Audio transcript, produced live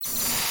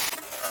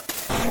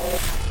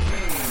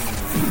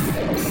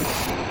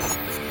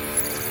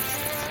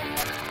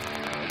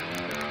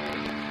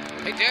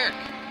Hey, Derek.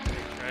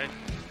 Right?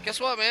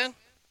 Guess what, man?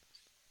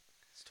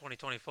 It's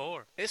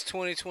 2024. It's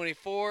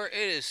 2024. It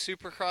is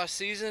Supercross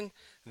season.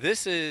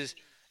 This is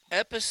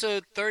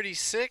episode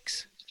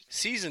 36,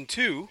 season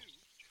 2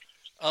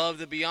 of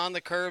the Beyond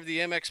the Curve, the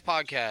MX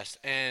podcast.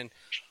 And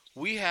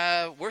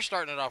we're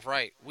starting it off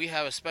right. We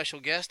have a special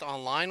guest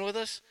online with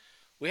us.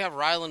 We have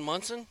Rylan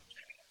Munson,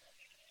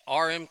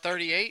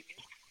 RM38,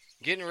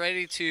 getting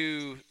ready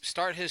to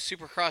start his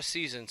Supercross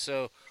season.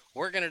 So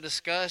we're going to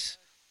discuss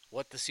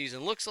what the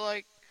season looks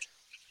like.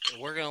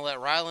 We're going to let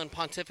Rylan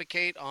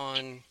pontificate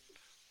on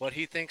what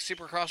he thinks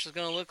Supercross is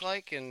going to look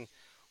like, and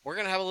we're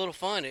going to have a little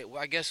fun.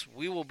 I guess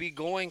we will be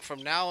going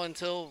from now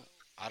until,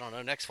 I don't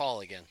know, next fall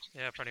again.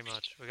 Yeah, pretty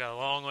much. We got a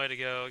long way to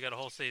go. We got a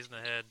whole season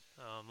ahead.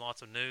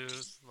 Lots of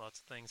news,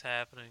 lots of things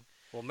happening.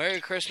 Well, Merry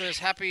Christmas,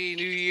 Happy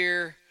New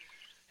Year,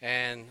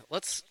 and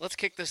let's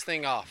kick this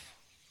thing off.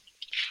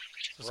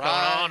 What's going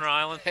on,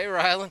 Rylan? Hey,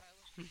 Rylan.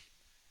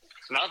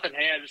 Nothing.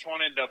 Hey, I just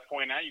wanted to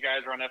point out you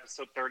guys are on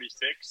episode 36,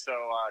 so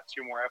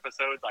 2 more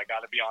episodes. I got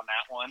to be on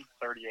that one.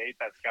 38,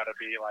 that's got to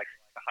be like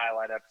the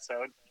highlight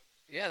episode.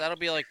 Yeah, that'll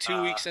be like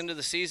 2 weeks into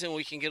the season.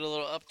 We can get a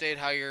little update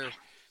how your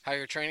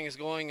training is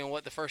going and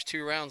what the first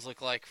 2 rounds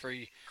look like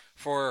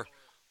for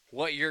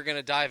what you're going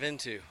to dive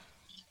into.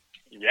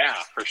 Yeah,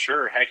 for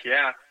sure. Heck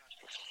yeah.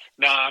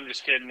 No, I'm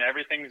just kidding.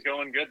 Everything's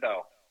going good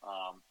though.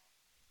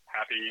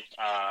 Happy,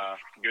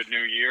 good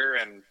new year,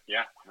 and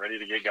yeah, ready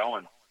to get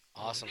going.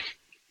 Awesome.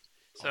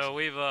 So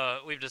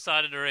we've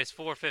decided to race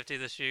 450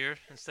 this year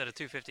instead of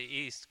 250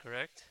 East,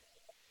 correct?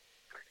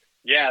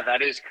 Yeah,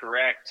 that is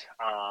correct.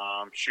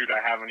 Shoot,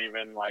 I haven't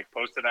even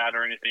posted that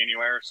or anything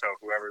anywhere, so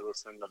whoever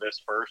listening to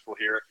this first will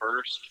hear it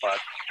first. But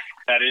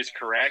that is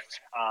correct.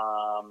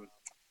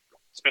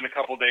 Spent a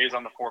couple days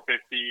on the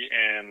 450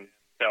 and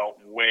felt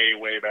way,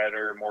 way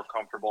better, more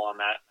comfortable on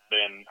that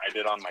than I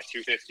did on my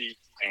 250.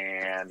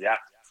 And yeah,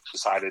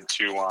 decided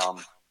to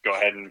go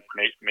ahead and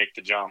make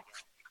the jump.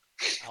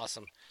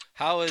 Awesome.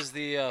 How is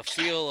the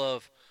feel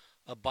of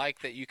a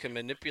bike that you can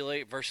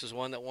manipulate versus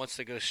one that wants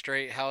to go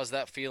straight? How is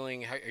that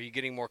feeling? Are you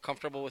getting more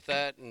comfortable with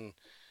that? And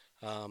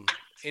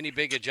any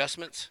big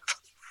adjustments?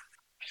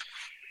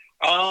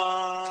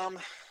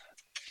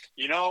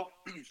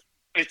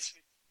 It's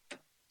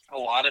a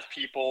lot of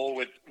people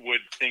would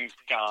think,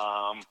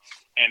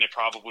 and it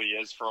probably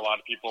is for a lot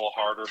of people,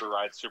 harder to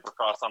ride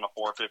Supercross on a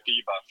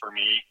 450. But for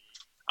me,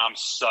 I'm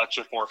such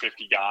a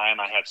 450 guy, and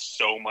I have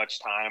so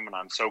much time, and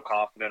I'm so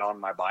confident on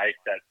my bike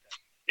that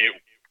it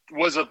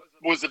was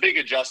a big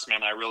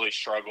adjustment. I really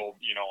struggled,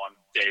 on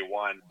day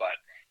one, but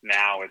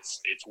now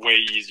it's way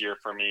easier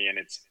for me, and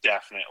it's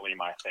definitely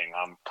my thing.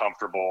 I'm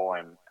comfortable,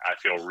 and I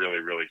feel really,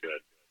 really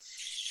good.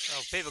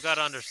 Well, people got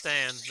to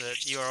understand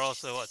that you are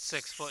also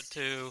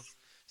 6'2",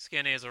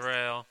 skinny as a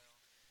rail.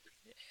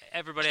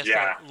 Everybody has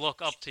to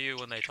look up to you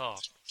when they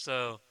talk.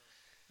 So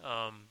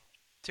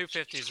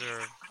 250s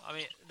are,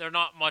 they're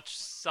not much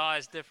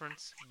size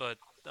difference, but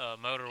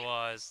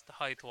motor-wise,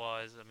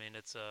 height-wise,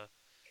 it's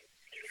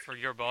for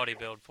your body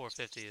build,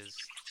 450 is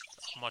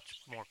a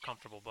much more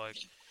comfortable bike.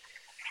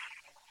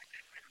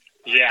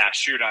 Yeah,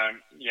 shoot,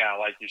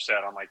 like you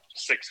said, I'm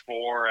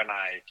 6'4", and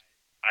I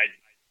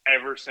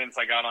ever since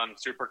I got on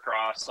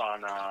Supercross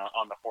on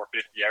the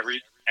 450,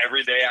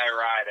 every day I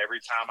ride, every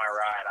time I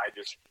ride, I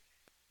just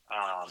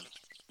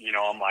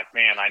I'm like,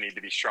 man, I need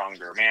to be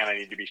stronger. Man, I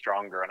need to be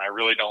stronger. And I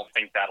really don't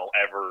think that'll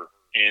ever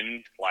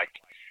end.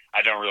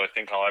 I don't really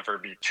think I'll ever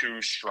be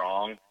too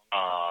strong.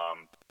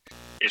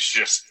 It's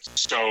just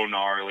so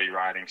gnarly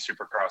riding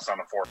Supercross on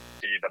a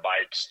 450. The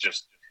bike's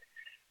just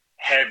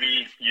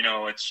heavy,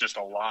 it's just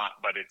a lot,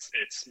 but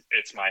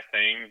it's my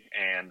thing.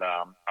 And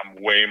I'm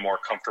way more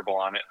comfortable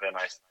on it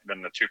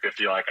than the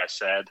 250, like I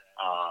said.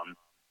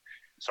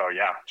 So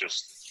yeah,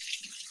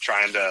 just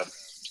trying to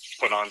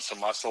put on some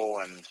muscle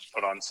and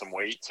put on some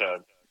weight to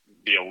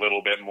be a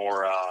little bit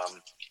more,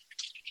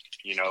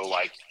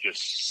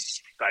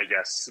 just, I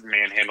guess,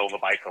 manhandle the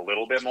bike a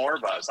little bit more.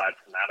 But aside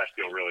from that, I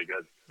feel really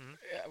good.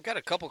 I've got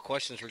a couple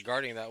questions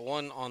regarding that.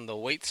 One, on the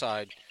weight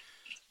side,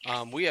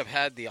 we have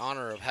had the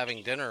honor of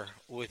having dinner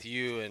with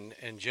you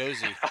and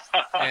Josie.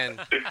 And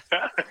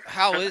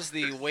how is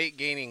the weight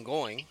gaining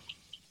going?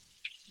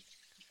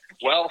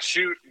 Well,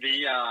 shoot,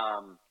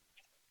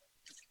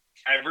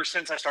 ever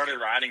since I started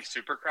riding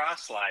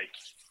Supercross,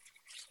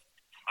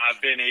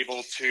 I've been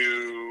able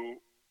to,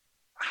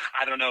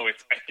 I don't know,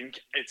 I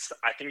think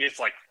it's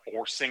like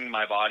forcing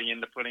my body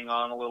into putting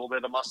on a little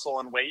bit of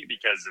muscle and weight,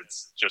 because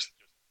it's just,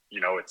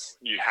 you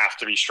have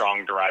to be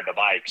strong to ride the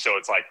bike. So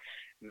it's like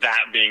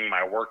that being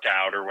my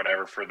workout or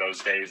whatever for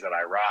those days that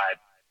I ride.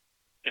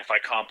 If I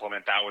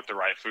complement that with the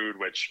right food,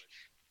 which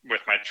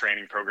with my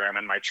training program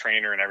and my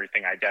trainer and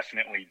everything, I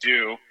definitely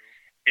do.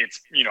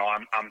 It's,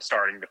 I'm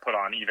starting to put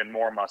on even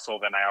more muscle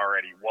than I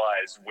already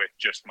was with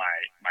just my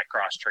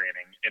cross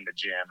training in the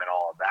gym and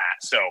all of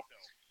that. So,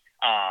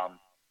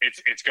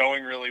 it's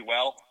going really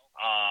well.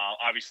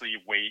 Obviously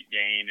weight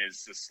gain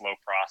is a slow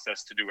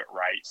process to do it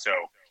right. So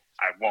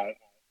I won't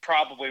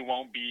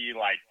be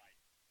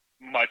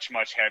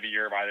much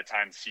heavier by the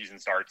time the season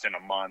starts in a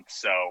month.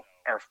 So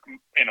or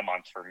in a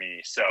month for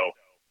me. So,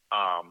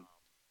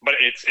 but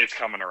it's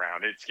coming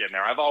around. It's getting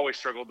there. I've always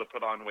struggled to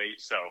put on weight,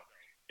 so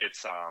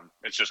it's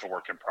just a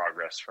work in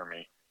progress for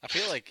me. I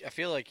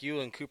feel like you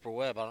and Cooper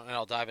Webb, and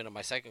I'll dive into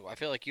my second. I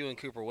feel like you and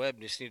Cooper Webb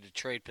just need to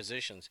trade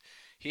positions.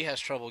 He has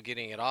trouble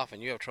getting it off,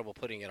 and you have trouble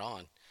putting it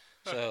on.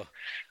 So,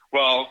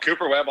 well,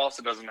 Cooper Webb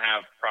also doesn't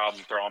have a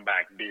problem throwing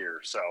back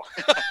beer. So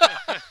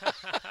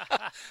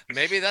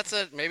maybe that's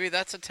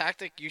a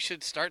tactic you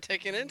should start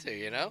taking into.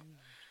 You know.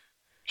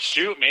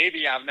 Shoot,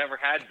 maybe I've never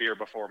had beer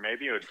before.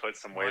 Maybe it would put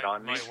some weight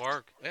on me. Might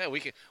work. Yeah,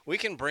 we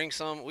can bring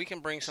some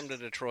to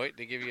Detroit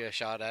to give you a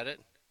shot at it.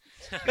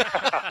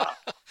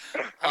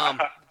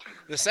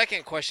 The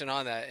second question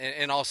on that,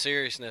 in all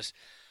seriousness,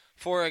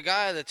 for a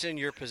guy that's in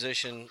your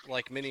position,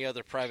 like many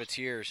other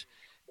privateers,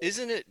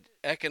 isn't it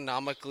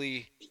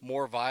economically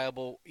more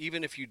viable,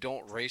 even if you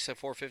don't race a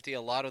 450?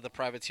 A lot of the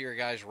privateer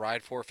guys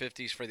ride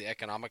 450s for the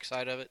economic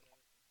side of it.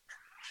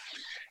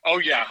 Oh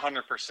yeah,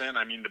 100%.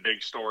 I mean, the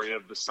big story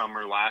of the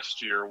summer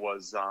last year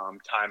was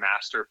Ty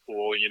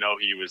Masterpool. You know,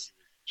 he was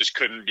just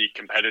couldn't be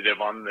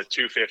competitive on the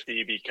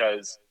 250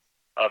 because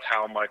of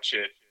how much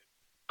it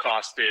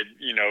costed,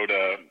 you know,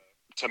 to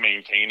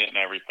maintain it and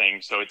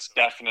everything. So it's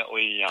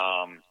definitely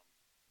a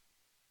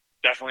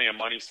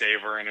money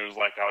saver. And it was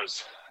like I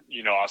was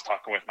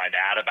talking with my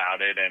dad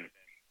about it, and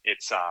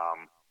it's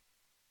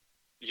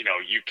you know,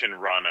 you can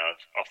run a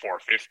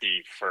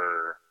 450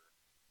 for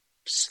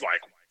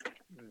like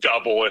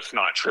double, if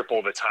not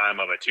triple, the time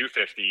of a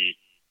 250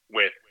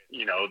 with,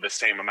 you know, the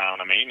same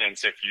amount of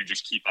maintenance if you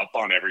just keep up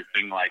on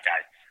everything like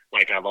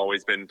I've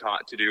always been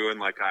taught to do and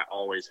like I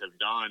always have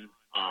done.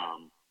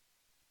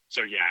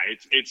 So yeah,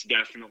 it's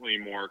definitely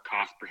more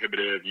cost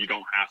prohibitive. You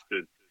don't have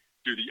to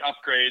do the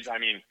upgrades. I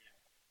mean,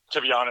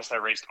 to be honest, I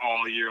raced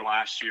all year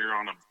last year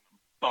on a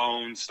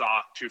bone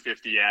stock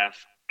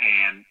 250F,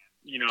 and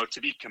you know, to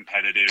be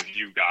competitive,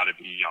 you got to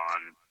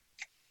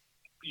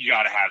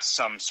have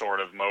some sort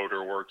of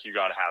motor work. You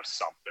got to have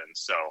something.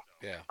 So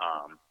yeah,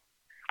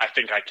 I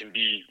think I can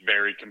be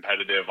very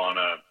competitive on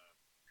a,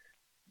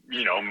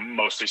 you know,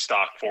 mostly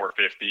stock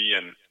 450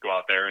 and go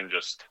out there and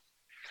just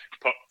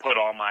put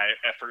all my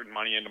effort and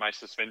money into my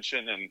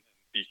suspension and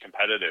be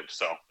competitive.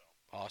 So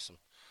awesome.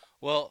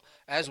 Well,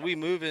 as we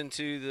move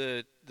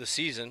into the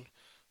season,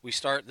 we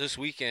start this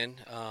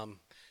weekend.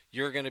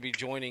 You're going to be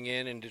joining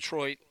in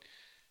Detroit.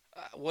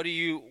 What are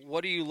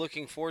you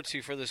looking forward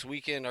to for this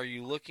weekend? Are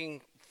you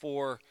looking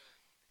for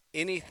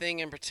anything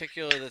in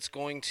particular that's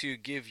going to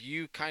give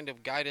you kind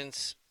of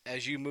guidance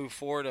as you move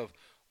forward of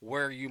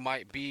where you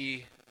might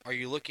be? Are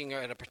you looking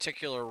at a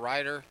particular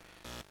rider?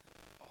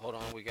 Hold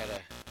on, we got a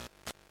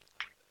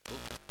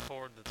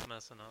cord that's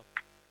messing up.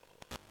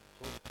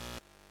 We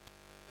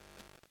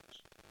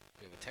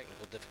have a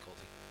technical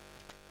difficulty.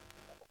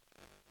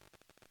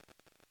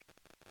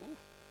 Ooh.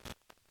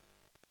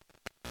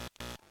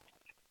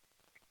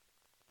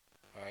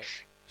 All right.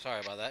 Sorry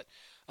about that.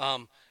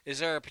 Is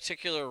there a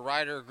particular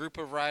rider, group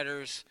of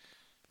riders,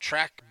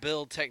 track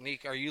build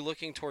technique? Are you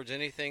looking towards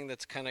anything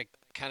that's kind of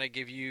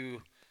give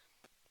you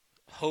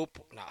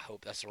hope? Not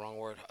hope. That's the wrong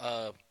word.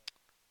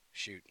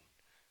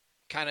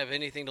 Kind of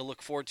anything to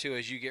look forward to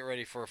as you get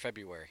ready for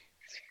February?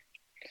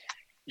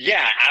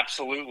 Yeah,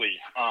 absolutely.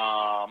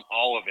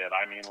 All of it.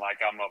 I mean, like,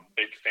 I'm a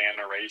big fan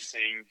of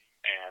racing,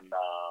 and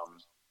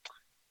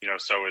you know,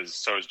 so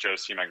is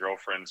Josie, my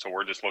girlfriend. So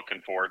we're just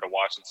looking forward to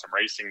watching some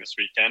racing this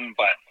weekend.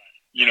 But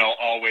you know,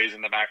 always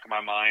in the back of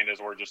my mind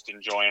as we're just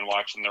enjoying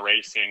watching the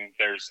racing,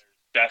 there's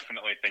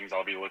definitely things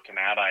I'll be looking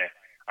at.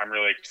 I'm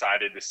really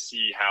excited to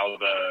see how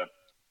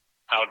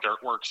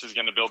Dirtworks is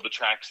going to build the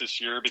tracks this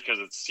year, because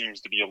it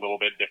seems to be a little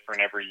bit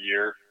different every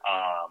year.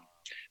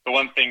 The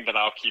one thing that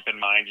I'll keep in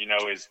mind, you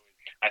know, is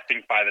I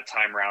think by the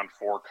time round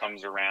 4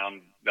 comes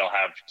around, they'll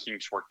have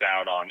kinks worked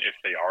out on if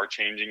they are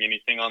changing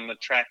anything on the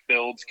track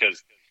builds,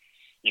 because,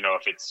 you know,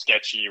 if it's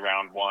sketchy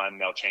round 1,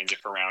 they'll change it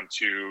for round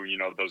 2. You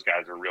know, those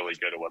guys are really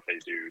good at what they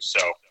do. So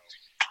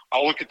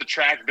I'll look at the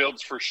track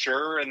builds for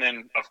sure. And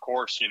then, of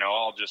course, you know,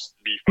 I'll just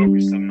be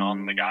focusing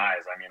on the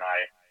guys. I mean,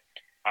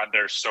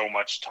 there's so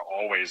much to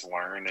always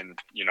learn. And,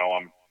 you know,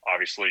 I'm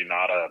obviously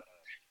not a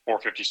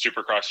 450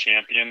 Supercross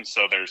champion,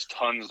 so there's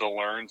tons to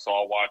learn. So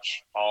I'll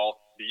watch all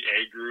the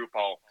A group.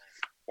 I'll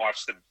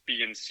watch the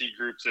B and C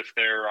groups if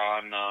they're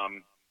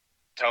on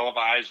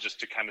televised, just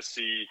to kind of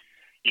see,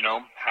 you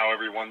know, how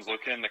everyone's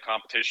looking, the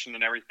competition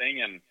and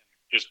everything, and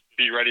just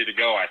be ready to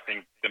go. I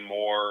think the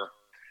more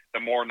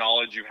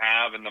knowledge you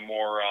have and the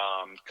more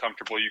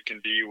comfortable you can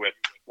be with,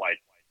 like,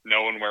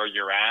 knowing where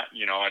you're at,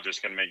 you know, it's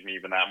just going to make me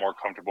even that more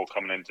comfortable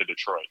coming into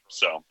Detroit.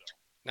 So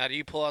now, do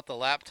you pull out the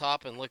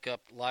laptop and look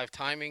up live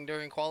timing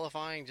during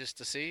qualifying just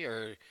to see,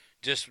 or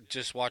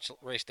just watch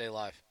race day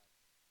live?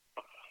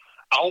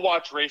 I'll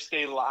watch race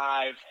day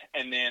live,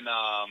 and then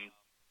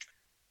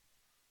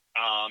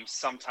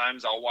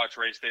sometimes I'll watch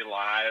race day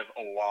live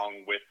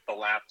along with the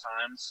lap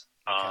times.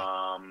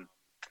 Okay.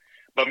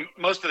 But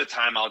most of the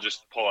time I'll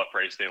just pull up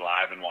race day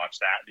live and watch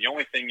that. The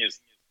only thing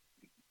is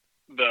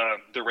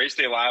the race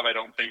day live, I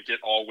don't think it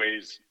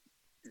always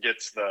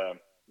gets the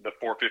the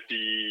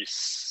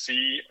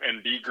 450C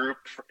and B group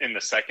in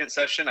the second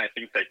session. I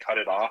think they cut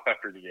it off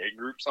after the A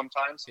group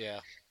sometimes. Yeah.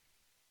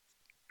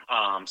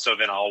 So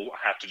then I'll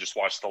have to just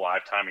watch the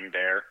live timing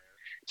there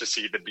to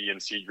see the B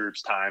and C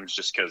groups times,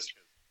 just because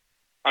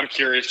I'm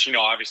curious.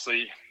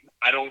 Obviously,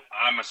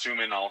 I'm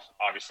assuming I'll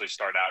obviously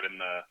start out in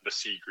the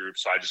C group,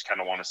 so I just kind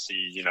of want to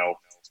see,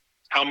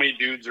 how many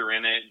dudes are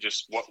in it,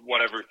 just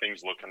what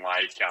everything's looking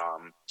like,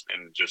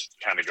 and just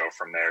kind of go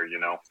from there.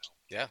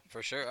 Yeah,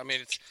 for sure. I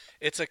mean,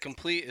 it's a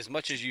complete, as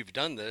much as you've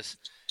done this,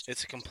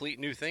 it's a complete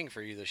new thing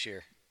for you this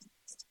year.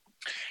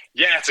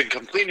 Yeah, it's a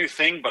complete new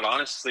thing, but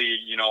honestly,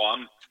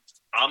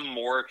 I'm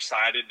more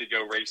excited to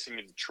go racing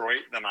in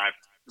Detroit than I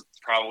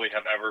probably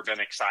have ever been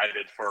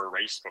excited for a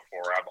race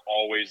before. I've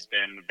always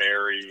been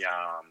very,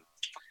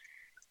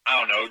 I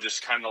don't know,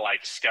 just kind of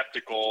like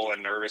skeptical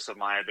and nervous of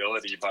my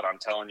ability. But I'm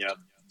telling you,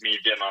 me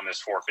getting on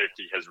this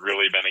 450 has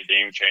really been a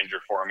game changer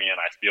for me, and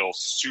I feel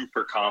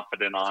super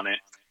confident on it.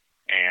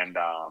 And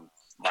I'm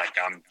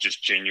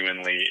just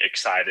genuinely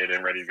excited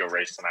and ready to go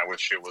race, and I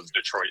wish it was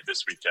Detroit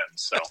this weekend.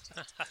 So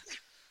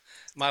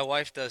my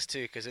wife does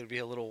too, because it would be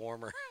a little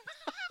warmer.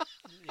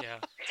 Yeah.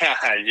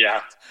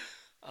 Yeah.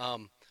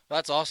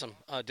 That's awesome.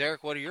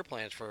 Derek, what are your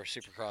plans for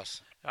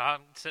Supercross?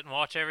 Sit and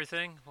watch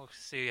everything. We'll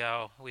see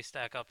how we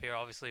stack up here.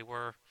 Obviously,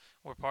 we're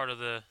part of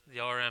the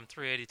RM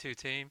 382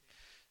 team,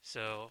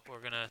 so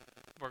we're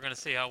gonna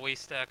see how we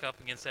stack up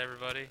against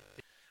everybody.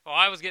 Well,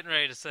 I was getting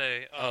ready to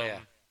say,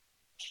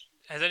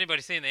 has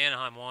anybody seen the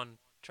Anaheim 1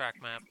 track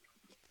map?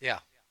 Yeah.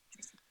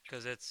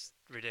 Because it's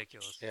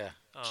ridiculous. Yeah.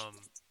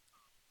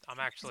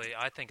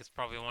 I think it's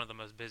probably one of the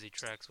most busy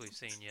tracks we've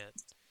seen yet.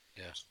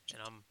 Yeah.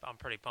 And I'm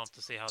pretty pumped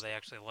to see how they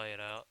actually lay it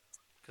out.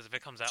 Because if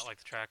it comes out like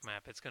the track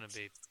map, it's going to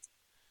be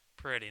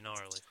pretty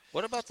gnarly.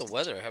 What about the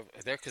weather?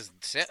 Because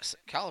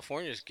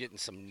California's getting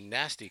some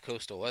nasty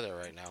coastal weather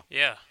right now.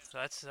 Yeah,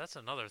 that's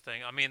another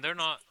thing. I mean, they're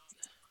not.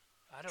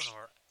 I don't know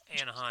where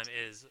Anaheim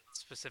is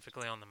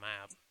specifically on the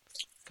map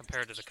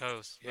compared to the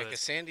coast. Yeah, because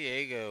San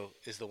Diego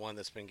is the one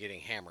that's been getting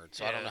hammered.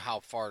 So I don't Yeah. know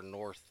how far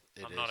north it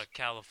is. I'm not a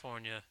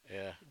California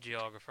Yeah.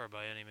 geographer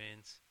by any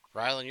means.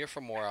 Rylan, you're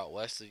from more out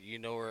west. You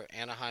know where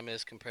Anaheim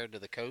is compared to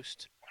the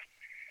coast?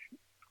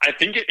 I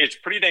think it's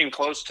pretty dang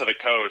close to the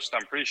coast.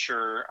 I'm pretty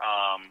sure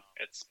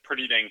it's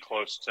pretty dang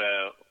close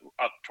to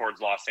up towards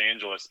Los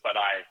Angeles. But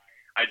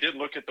I did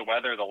look at the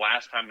weather the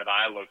last time that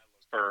I looked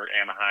for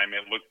Anaheim.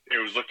 It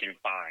was looking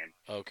fine.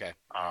 Okay.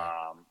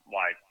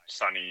 Like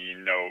sunny,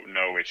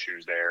 no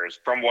issues there.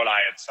 From what I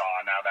had saw.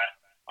 Now that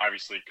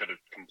obviously could have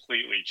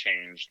completely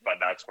changed, but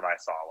that's what I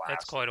saw last.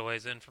 That's quite a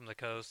ways in from the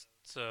coast.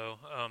 So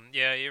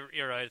yeah,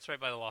 you're right. It's right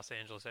by the Los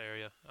Angeles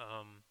area.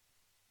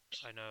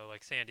 I know,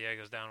 like San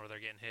Diego's down where they're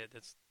getting hit.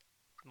 It's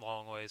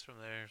long ways from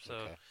there. So,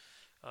 Okay.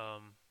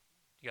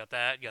 you got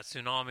that. You got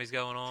tsunamis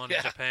going on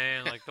in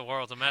Japan. Like the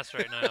world's a mess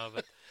right now.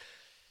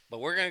 But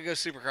we're gonna go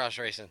Supercross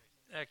racing.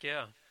 Heck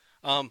yeah.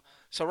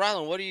 So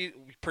Rylan, what do you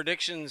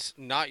predictions?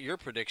 Not your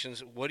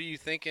predictions. What are you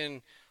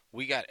thinking?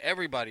 We got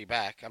everybody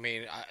back. I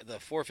mean, the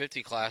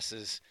 450 class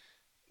is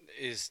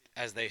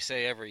as they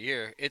say every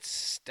year. It's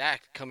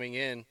stacked coming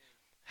in.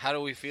 How do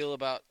we feel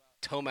about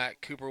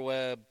Tomac, Cooper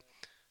Webb?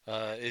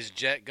 Is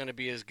Jet going to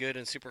be as good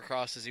in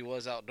Supercross as he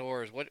was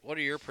outdoors? What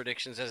are your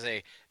predictions as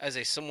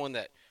a someone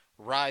that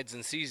rides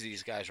and sees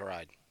these guys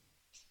ride?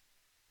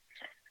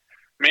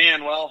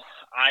 Man, well,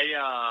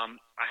 I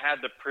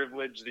had the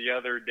privilege the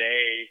other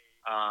day.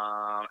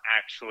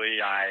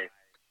 Actually, I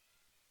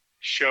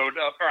showed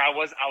up, or I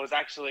was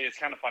actually. It's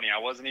kind of funny. I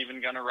wasn't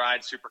even gonna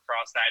ride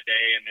Supercross that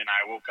day, and then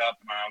I woke up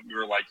and we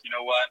were like, you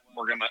know what,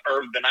 or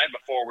the night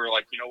before we were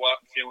like, you know what,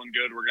 feeling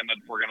good. We're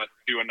gonna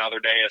do another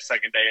day, a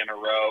second day in a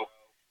row.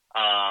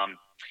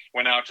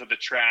 Went out to the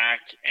track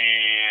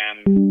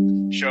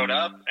and showed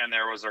up, and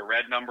there was a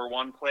red number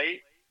 1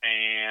 plate,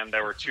 and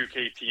there were 2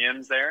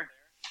 KTMs there,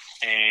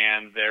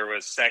 and there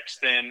was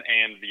Sexton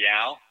and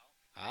Vial.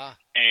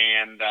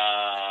 And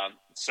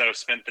so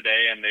spent the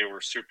day, and they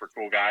were super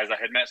cool guys. I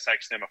had met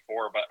Sexton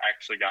before, but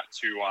actually got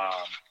to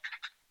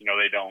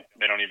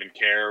they don't even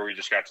care. We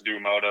just got to do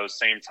motos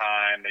same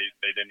time.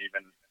 They didn't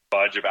even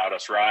budge about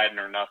us riding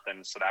or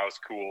nothing, so that was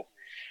cool.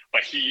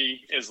 But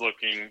he is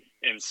looking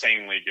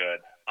insanely good.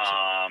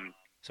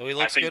 So he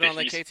looks good on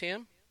the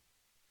KTM?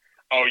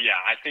 Oh, yeah.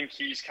 I think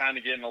he's kind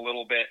of getting a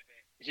little bit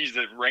 – he's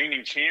the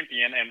reigning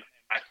champion, and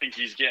I think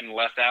he's getting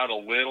left out a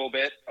little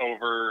bit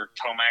over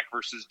Tomac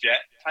versus Jet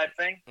type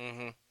thing.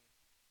 Mm-hmm.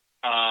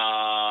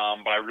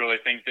 But I really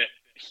think that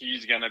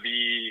he's going to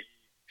be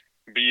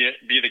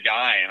the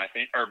guy, and I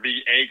think – or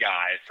be a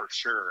guy for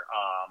sure.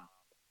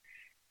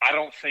 I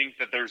don't think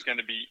that there's going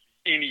to be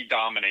any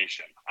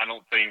domination. I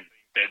don't think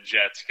that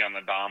Jet's going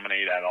to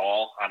dominate at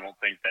all. I don't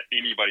think that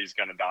anybody's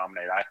going to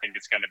dominate. I think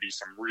it's going to be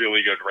some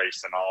really good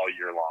racing all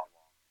year long.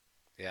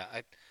 Yeah,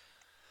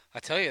 I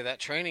tell you, that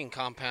training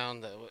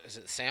compound, is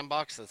it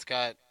Sandbox that's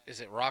got, is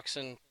it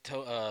Roxon,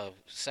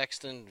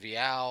 Sexton,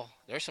 Vial?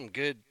 There's some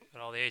good.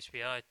 And all the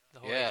HBI, the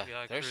whole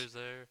HBI crews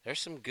there. There's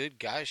some good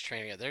guys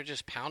training it. They're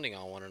just pounding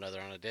on one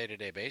another on a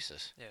day-to-day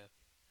basis. Yeah.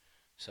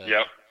 So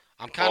yep.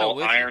 I'm kind of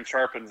with you. Iron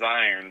sharpens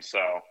iron,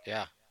 so.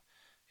 Yeah,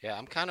 yeah,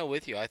 I'm kind of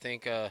with you. I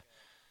think,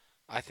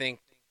 I think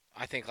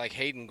like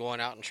Hayden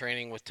going out and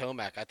training with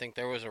Tomac. I think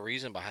there was a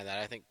reason behind that.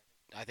 I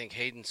think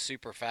Hayden's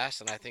super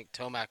fast, and I think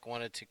Tomac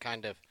wanted to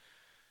kind of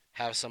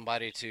have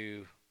somebody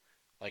to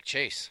like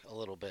chase a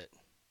little bit.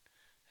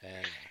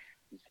 And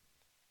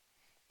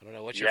I don't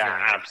know what you're feeling.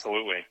 Yeah,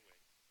 absolutely.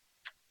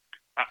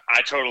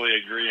 I totally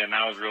agree, and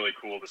that was really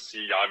cool to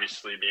see.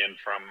 Obviously,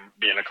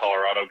 being a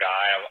Colorado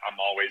guy, I'm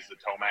always the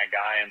Tomac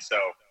guy, and so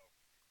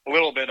a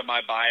little bit of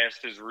my bias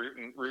is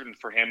rooting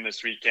for him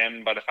this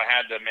weekend. But if I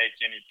had to make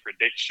any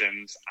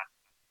predictions,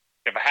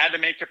 if I had to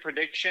make a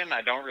prediction,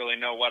 I don't really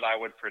know what I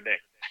would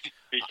predict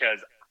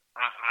because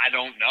I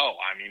don't know.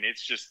 I mean,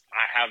 it's just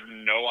I have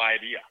no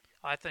idea.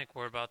 I think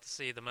we're about to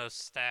see the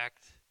most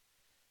stacked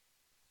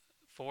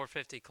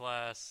 450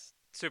 class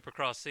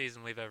Supercross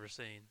season we've ever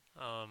seen.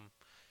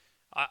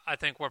 I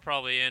think we're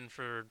probably in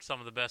for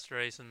some of the best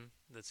racing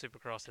that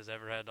Supercross has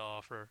ever had to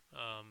offer.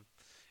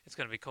 It's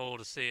going to be cool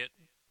to see it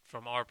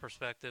from our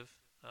perspective,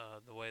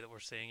 the way that we're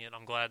seeing it.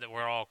 I'm glad that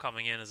we're all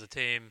coming in as a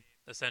team,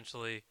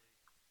 essentially,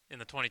 in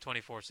the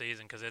 2024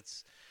 season, because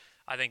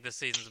I think this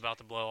season's about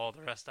to blow all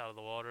the rest out of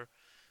the water.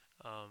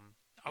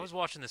 I was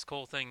watching this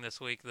cool thing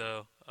this week,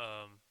 though.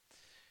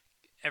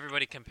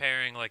 Everybody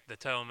comparing, like, the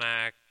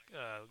Tomac,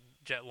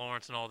 Jet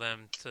Lawrence and all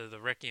them to the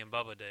Ricky and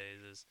Bubba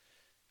days.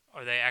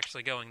 Are they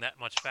actually going that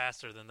much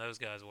faster than those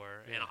guys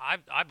were? Yeah.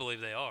 And I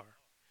believe they are.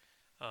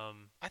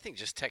 I think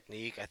just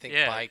technique. I think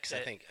bikes. I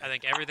think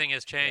everything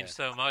has changed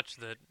so much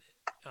that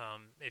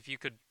if you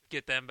could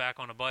get them back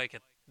on a bike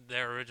at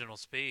their original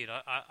speed,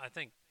 I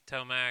think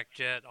Tomac,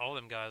 Jet, all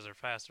them guys are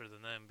faster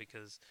than them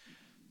because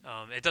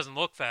it doesn't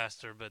look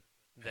faster, but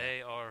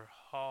they are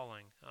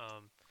hauling.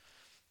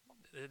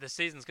 The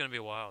season's going to be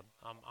wild.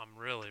 I'm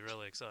really,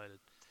 really excited.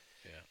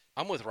 Yeah,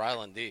 I'm with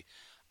Ryland D.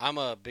 I'm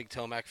a big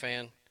Tomac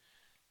fan.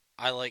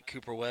 I like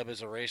Cooper Webb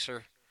as a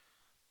racer.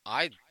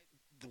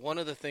 One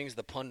of the things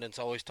the pundits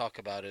always talk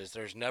about is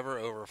there's never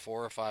over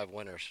 4 or 5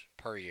 winners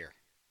per year.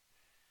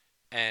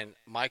 And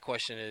my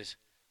question is,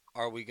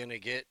 are we going to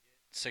get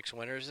 6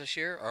 winners this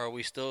year, or are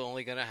we still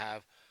only going to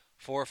have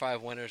 4 or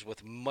 5 winners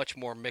with much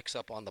more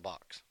mix-up on the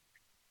box?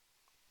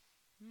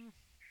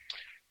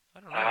 I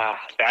don't know.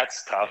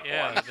 That's tough.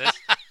 Yeah,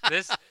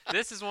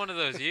 this is one of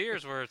those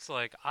years where it's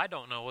like I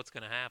don't know what's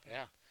going to happen.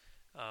 Yeah.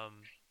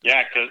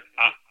 Yeah, because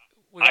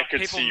I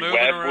could see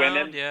Webb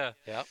winning. Yeah.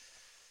 Yep.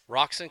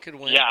 Roxon could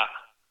win. Yeah.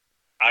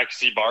 I could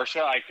see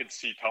Barsha. I could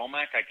see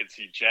Tomac. I could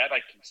see Jet. I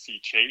could see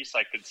Chase.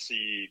 I could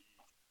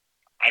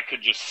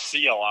just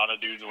see a lot of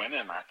dudes winning.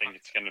 I think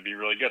it's going to be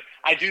really good.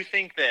 I do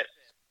think that,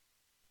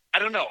 I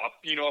don't know,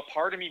 a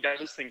part of me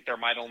does think there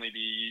might only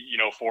be,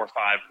 4 or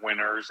 5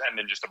 winners and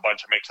then just a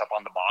bunch of mix-up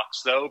on the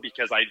box, though,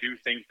 because I do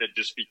think that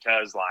just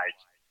because, like,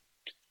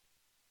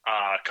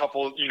 a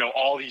couple,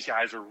 all these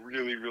guys are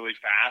really, really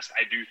fast,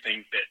 I do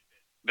think that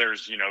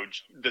there's,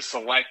 the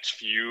select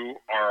few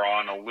are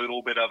on a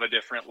little bit of a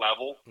different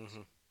level.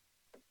 Mm-hmm.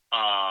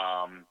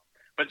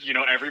 But,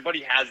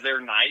 everybody has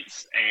their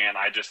nights, and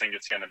I just think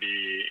it's going to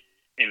be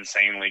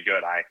insanely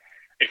good.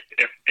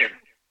 If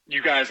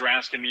you guys were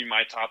asking me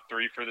my top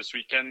 3 for this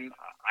weekend,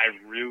 I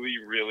really,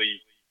 really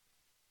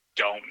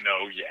don't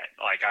know yet.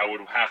 Like, I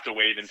would have to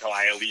wait until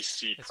I at least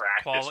see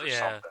practice or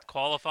something.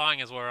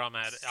 Qualifying is where I'm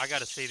at. I got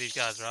to see these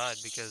guys ride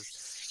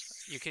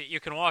because you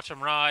can watch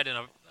them ride in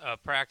a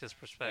practice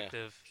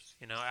perspective,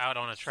 out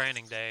on a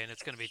training day, and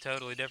it's going to be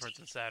totally different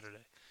than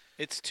Saturday.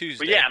 It's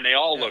Tuesday. But yeah, and they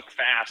all look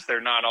fast.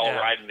 They're not all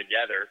riding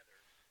together.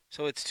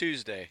 So it's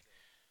Tuesday.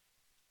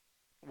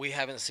 We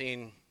haven't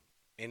seen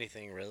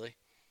anything really.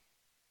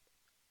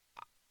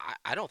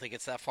 I don't think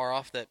it's that far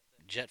off that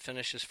Jet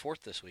finishes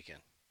 4th this weekend.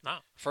 No.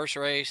 First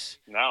race.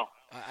 No.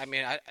 I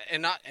mean,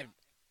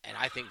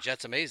 I think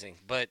Jet's amazing,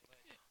 but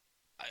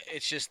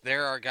it's just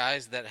there are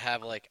guys that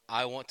have like,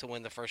 I want to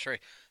win the first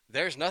race.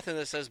 There's nothing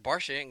that says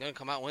Barsha ain't going to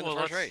come out and win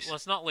the first race.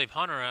 Let's not leave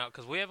Hunter out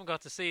because we haven't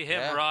got to see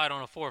him ride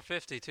on a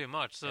 450 too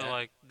much. So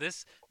like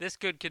this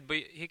could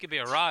be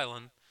a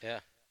Ryland. Yeah.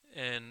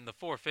 And the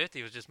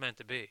 450 was just meant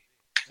to be.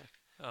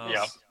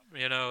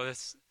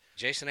 This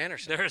Jason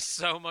Anderson. There's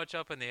so much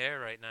up in the air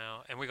right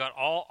now, and we got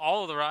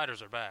all of the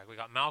riders are back. We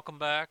got Malcolm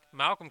back.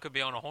 Malcolm could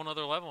be on a whole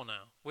nother level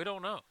now. We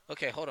don't know.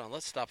 Okay, hold on.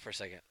 Let's stop for a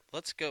second.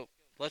 Let's go.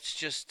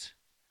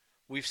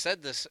 We've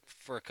said this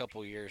for a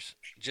couple years,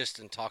 just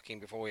in talking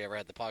before we ever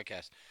had the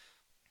podcast.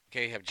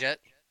 Okay, you have Jet,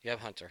 you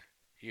have Hunter,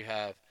 you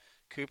have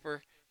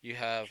Cooper, you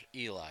have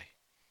Eli,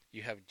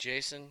 you have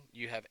Jason,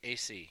 you have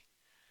AC,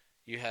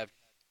 you have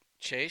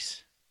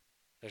Chase.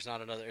 There's not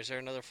another. Is there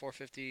another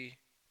 450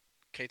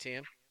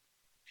 KTM?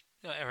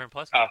 No, Aaron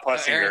Plessinger.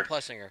 Aaron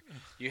Plessinger.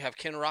 You have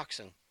Ken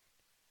Roxon.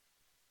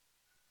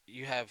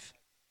 You have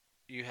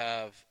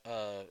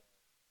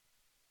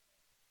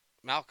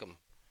Malcolm.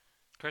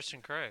 Christian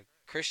Craig.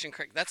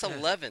 That's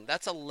 11.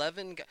 That's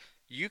 11.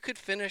 You could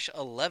finish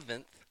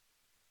 11th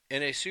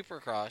in a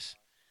Supercross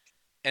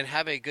and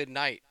have a good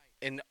night.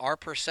 And our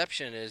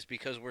perception is,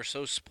 because we're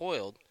so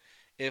spoiled,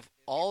 if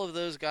all of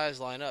those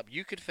guys line up,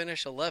 you could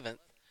finish 11th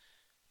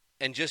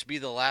and just be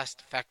the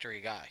last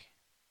factory guy.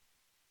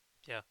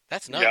 Yeah.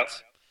 That's nuts. Yep.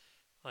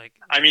 Like,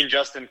 I mean,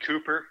 Justin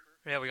Cooper.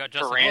 yeah, we got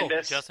Justin.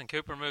 Ferrandis. Justin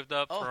Cooper moved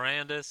up. Oh,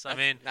 Ferrandis. I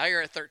mean, now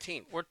you're at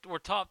 13th. we're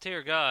top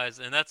tier guys,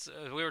 and that's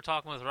we were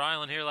talking with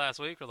Rylan here last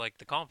week. We're like,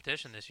 the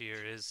competition this year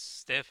is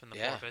stiff in the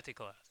 450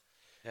 class.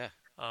 Yeah.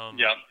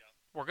 Yep.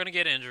 We're gonna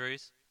get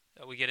injuries.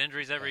 We get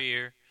injuries every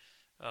year.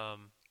 Oh,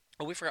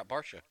 we forgot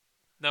Barsha.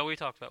 No, we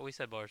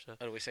said Barsha.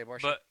 Oh, did we say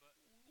Barsha? But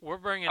we're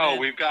bringing Oh, in.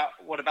 we've got,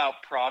 what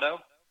about Prado?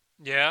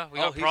 Yeah, we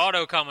got he's-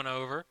 Prado coming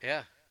over.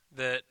 yeah.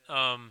 That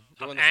I'm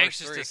Doing the first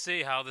anxious three. to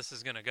see how this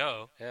is gonna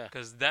go. Yeah.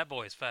 Because that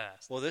boy's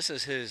fast. Well, this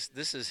is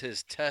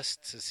his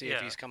test to see if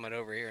Yeah. he's coming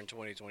over here in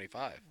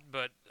 2025.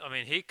 But I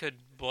mean, he could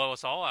blow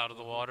us all out of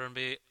the water and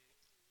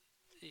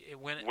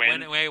win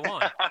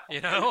A1.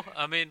 You know,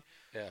 I mean,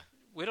 Yeah.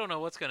 we don't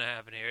know what's going to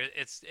happen here.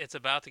 It's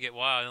about to get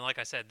wild, and like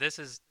I said, this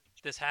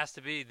has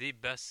to be the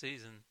best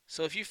season.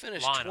 So if you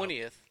finish Lineup.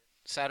 20th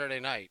Saturday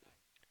night,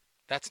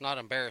 that's not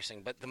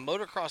embarrassing. But the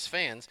motocross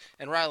fans,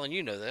 and Rylan,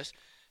 you know this,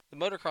 the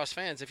motocross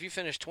fans, if you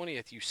finish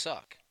 20th, you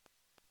suck.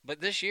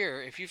 But this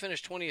year, if you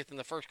finish 20th in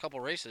the first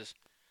couple races,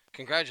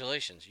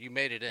 congratulations, you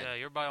made it in. Yeah,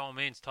 you're by all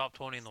means top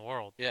 20 in the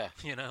world. Yeah.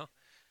 You know.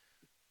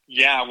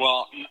 Yeah,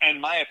 well, and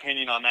my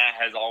opinion on that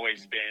has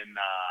always been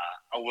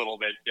a little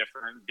bit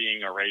different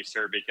being a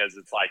racer, because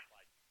it's like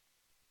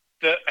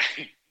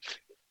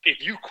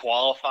if you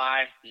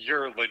qualify,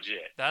 you're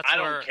legit. I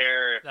don't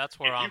care That's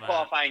where if I'm you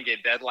qualify and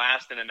get dead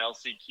last in an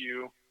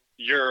LCQ,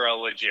 you're a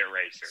legit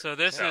racer. So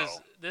this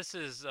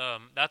is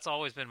that's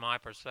always been my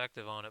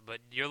perspective on it. But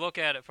you look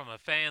at it from a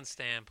fan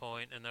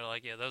standpoint, and they're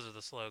like, yeah, those are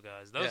the slow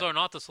guys. Those are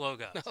not the slow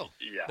guys. No.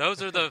 Yeah.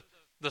 Those are the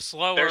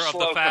slower They're of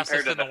slow the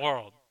fastest compared in to the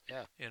world.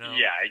 Yeah. You know.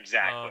 Yeah,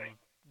 exactly.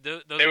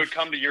 Those They are would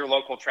come to your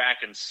local track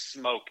and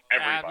smoke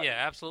everybody.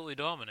 Yeah, absolutely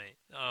dominate.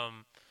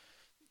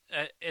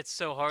 It's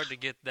so hard to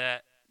get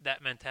that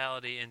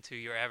mentality into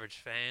your average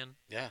fan.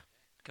 Yeah.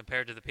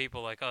 Compared to the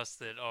people like us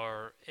that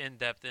are in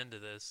depth into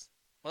this.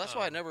 Well, that's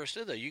why I never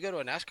understood, though. You go to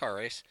a NASCAR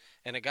race,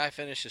 and a guy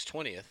finishes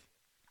 20th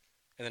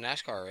in the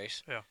NASCAR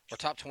race, or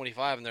top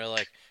 25, and they're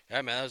like,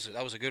 yeah, man,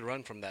 that was a good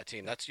run from that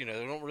team. That's, they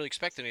don't really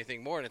expect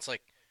anything more. And it's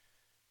like,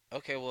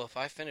 okay, well, if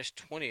I finish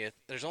 20th,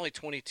 there's only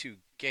 22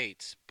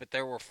 gates, but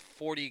there were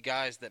 40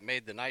 guys that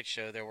made the night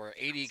show. There were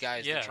 80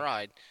 guys that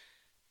tried.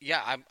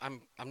 Yeah,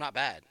 I'm not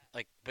bad.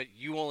 Like, but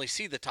you only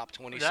see the top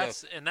 20.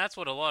 And that's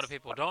what a lot of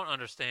people don't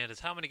understand is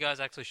how many guys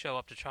actually show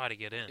up to try to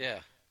get in. Yeah.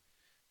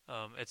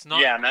 It's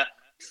not. Yeah, and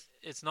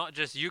it's not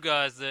just you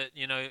guys that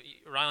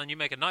Rylan. You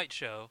make a night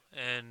show,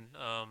 and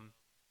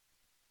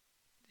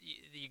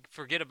you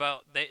forget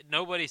about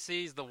nobody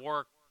sees the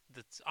work.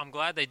 I'm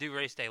glad they do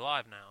Race Day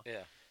Live now.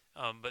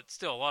 Yeah. But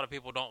still, a lot of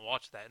people don't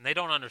watch that, and they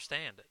don't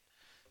understand it.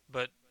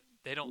 But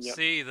they don't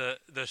see the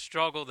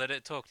struggle that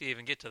it took to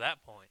even get to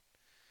that point.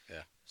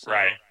 Yeah. So,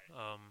 right.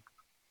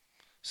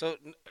 So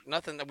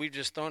nothing that we've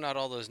just thrown out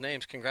all those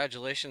names.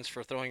 Congratulations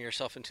for throwing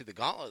yourself into the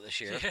gauntlet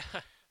this year. Yeah.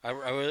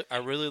 I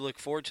really look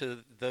forward to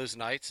those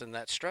nights and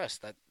that stress.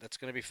 That's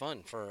going to be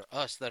fun for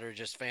us that are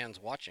just fans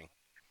watching.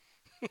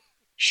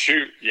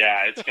 Shoot,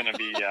 yeah, it's going to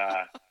be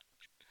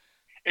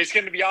it's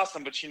going to be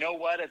awesome. But you know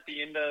what? At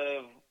the end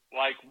of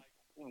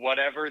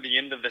the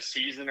end of the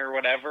season or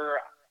whatever,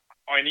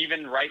 and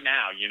even right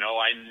now,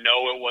 I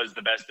know it was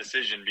the best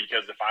decision,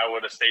 because if I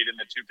would have stayed in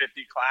the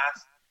 250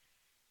 class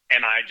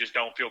and I just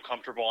don't feel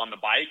comfortable on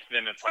the bike,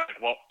 then it's like,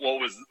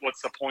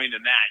 what's the point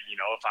in that?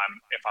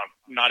 If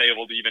I'm not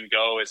able to even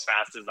go as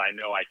fast as I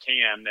know I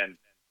can, then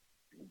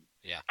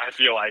I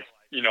feel like,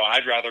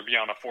 I'd rather be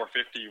on a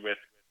 450 with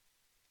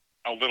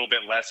a little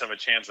bit less of a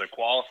chance of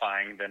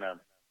qualifying than a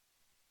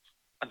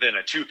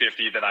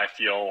 250 that I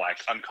feel like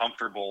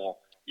uncomfortable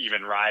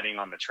even riding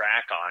on the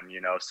track on,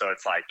 So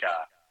it's like,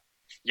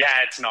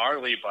 it's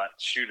gnarly, but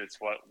shoot, it's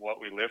what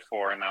we live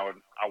for, and I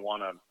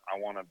want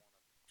to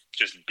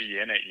just be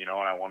in it, and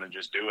I want to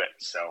just do it.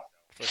 So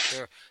for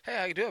sure. Hey,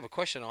 I do have a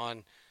question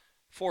on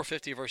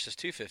 450 versus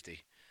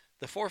 250.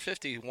 The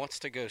 450 wants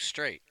to go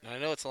straight, and I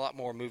know it's a lot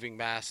more moving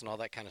mass and all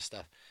that kind of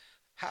stuff.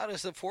 How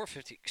does the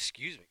 450?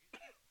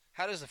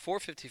 How does the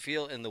 450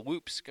 feel in the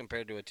whoops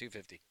compared to a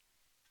 250?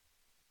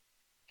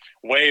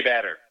 Way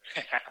better.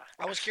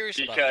 I was curious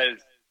because, about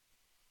that.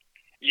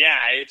 Yeah,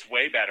 it's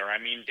way better. I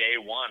mean, day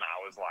one,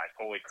 I was like,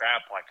 holy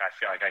crap, like, I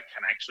feel like I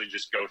can actually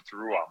just go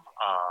through them.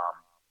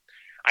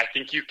 I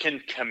think you can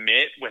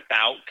commit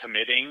without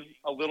committing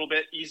a little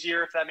bit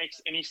easier, if that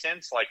makes any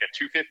sense. Like a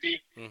 250,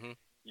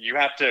 you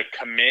have to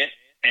commit,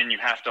 and you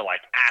have to,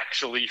 like,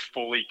 actually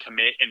fully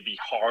commit and be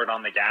hard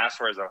on the gas,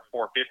 whereas a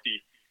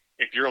 450,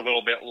 if you're a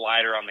little bit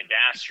lighter on the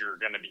gas, you're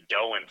going to be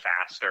going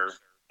faster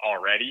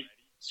already.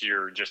 So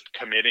you're just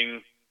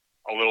committing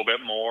a little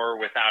bit more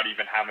without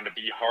even having to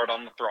be hard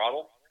on the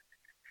throttle.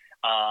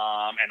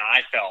 And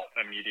I felt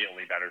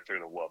immediately better through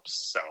the whoops.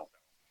 So,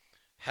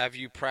 have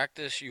you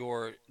practiced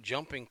your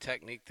jumping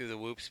technique through the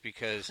whoops?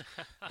 Because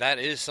that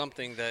is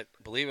something that,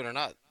 believe it or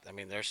not, I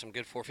mean, there's some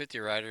good 450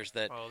 riders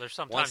that. Well, there's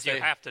sometimes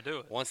you have to do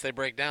it. Once they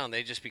break down,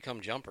 they just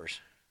become jumpers.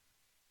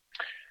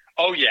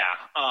 Oh yeah,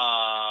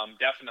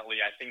 definitely.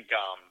 I think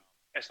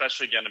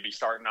especially going to be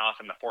starting off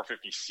in the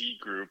 450C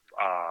group.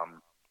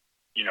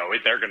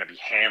 They're going to be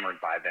hammered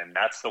by them.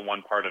 That's the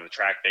one part of the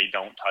track they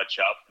don't touch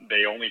up.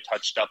 They only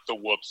touched up the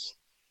whoops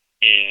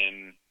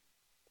in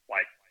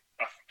like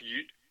a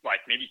few,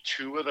 like maybe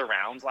 2 of the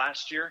rounds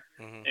last year.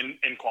 Mm-hmm.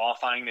 In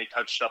qualifying, they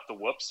touched up the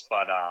whoops,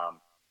 but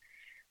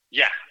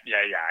yeah.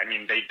 I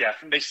mean,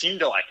 they seem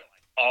to like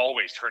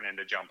always turn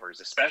into jumpers,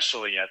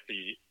 especially at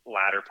the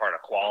latter part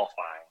of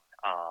qualifying.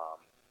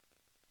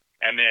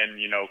 And then,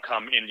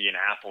 come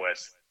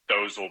Indianapolis,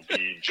 those will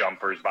be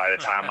jumpers by the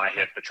time I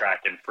hit the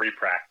track in free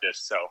practice.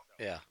 So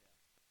yeah,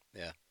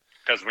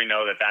 because we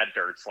know that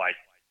dirt's like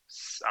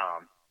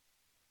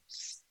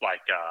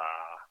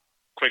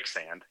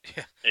quicksand.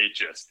 Yeah. It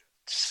just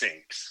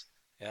sinks.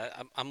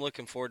 Yeah, I'm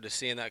looking forward to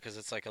seeing that because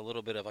it's like a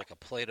little bit of like a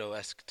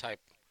Play-Doh-esque type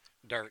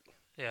dirt.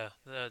 Yeah,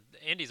 the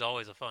Indy's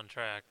always a fun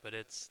track, but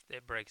it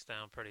breaks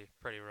down pretty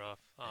rough.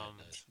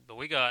 But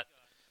we got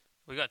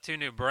 2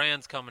 new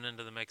brands coming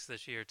into the mix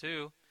this year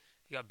too.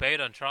 You got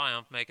Beta and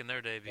Triumph making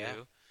their debut.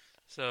 Yeah.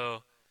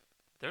 So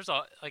there's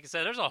a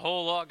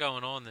whole lot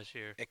going on this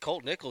year. And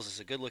Colt Nichols is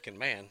a good-looking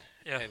man,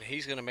 Yeah. and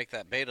he's going to make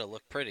that Beta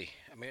look pretty.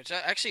 I mean, it's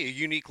actually a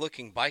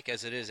unique-looking bike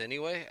as it is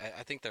anyway.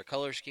 I think their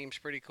color scheme's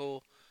pretty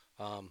cool.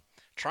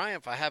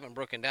 Triumph, I haven't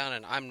broken down,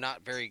 and I'm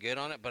not very good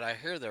on it, but I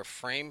hear their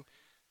frame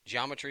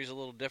geometry is a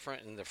little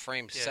different, and the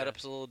frame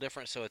setup's a little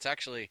different. So it's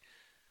actually,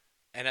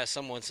 and as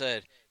someone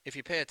said, if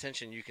you pay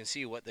attention, you can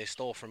see what they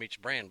stole from each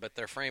brand, but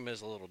their frame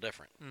is a little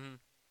different. Mm-hmm.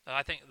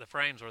 I think the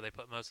frame's where they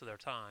put most of their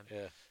time.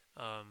 Yeah.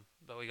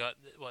 But we got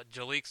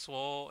Jalik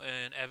Swoll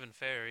and Evan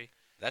Ferry.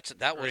 That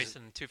was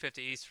racing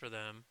 250 East for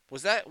them.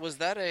 Was that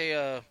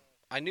a?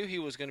 I knew he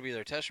was going to be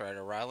their test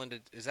rider. Ryland,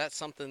 is that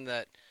something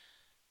that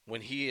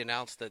when he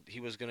announced that he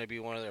was going to be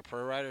one of their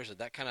pro riders, did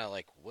that kind of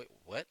like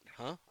what?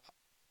 Huh?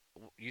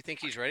 You think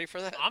he's ready for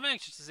that? I'm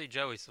anxious to see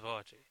Joey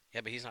Savacci.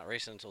 Yeah, but he's not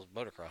racing until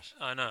motocross.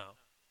 I know.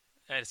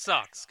 And it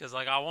sucks because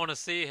I want to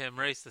see him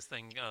race this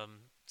thing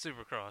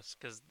Supercross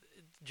because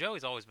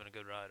Joey's always been a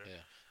good rider.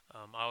 Yeah.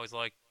 I always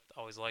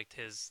liked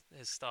his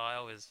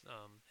style, his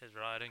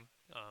riding.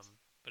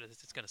 But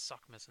it's going to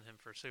suck missing him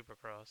for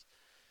Supercross.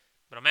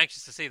 But I'm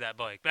anxious to see that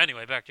bike. But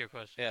anyway, back to your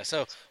question. Yeah.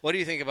 So, what do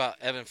you think about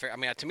Evan Ferry? I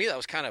mean, to me, that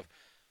was kind of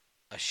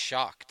a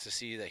shock to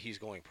see that he's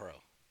going pro.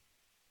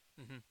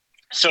 Mm-hmm.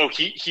 So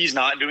he's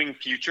not doing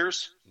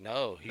futures?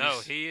 No.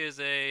 He is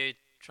a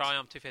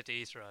Triumph 250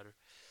 East rider.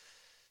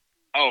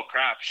 Oh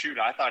crap! Shoot,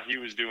 I thought he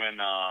was doing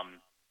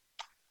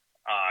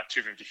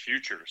 250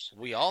 futures.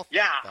 We all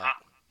yeah,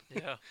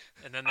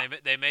 and then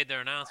they made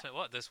their announcement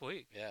this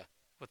week? Yeah,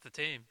 with the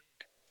team.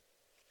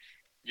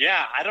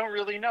 Yeah, I don't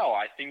really know.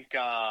 I think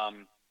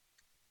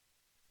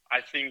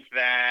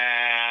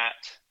that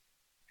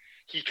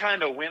he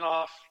kind of went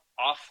off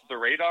the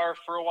radar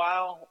for a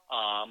while.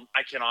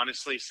 I can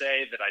honestly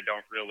say that I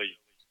don't really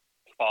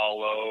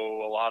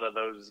follow a lot of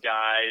those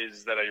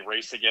guys that I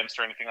race against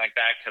or anything like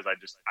that because I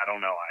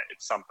don't know.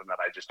 It's something that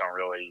I just don't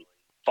really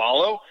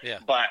follow. Yeah.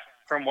 But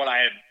from what I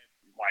had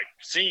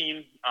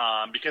seen,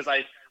 because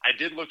I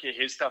did look at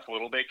his stuff a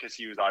little bit because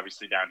he was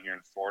obviously down here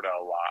in Florida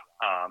a lot.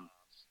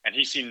 And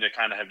he seemed to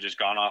kind of have just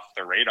gone off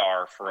the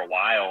radar for a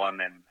while and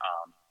then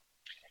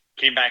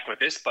came back with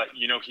this. But,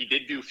 he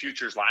did do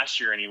futures last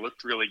year and he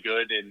looked really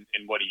good in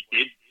what he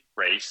did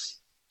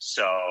race.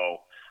 So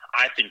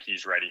I think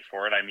he's ready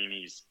for it. I mean,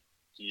 he's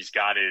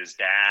got his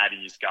dad.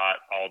 He's got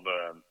all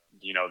the,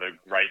 the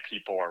right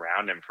people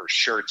around him for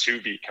sure to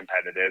be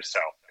competitive.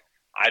 So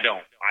I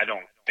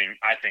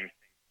think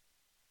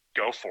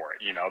go for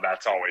it.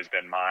 That's always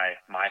been my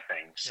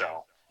thing. So.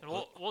 Yeah. And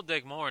we'll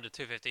dig more into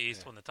 250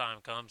 East when the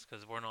time comes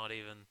because we're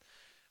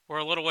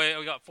a little way.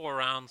 We got 4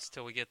 rounds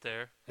till we get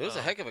there. It was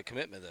a heck of a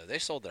commitment though. They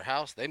sold their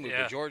house. They moved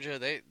to Georgia. I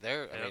mean,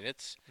 they're in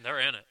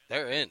it.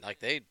 They're in. Like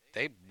they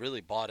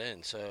really bought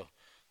in. So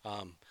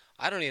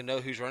I don't even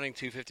know who's running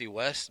 250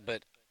 West,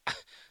 but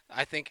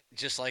I think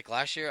just like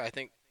last year, I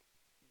think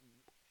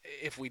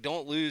if we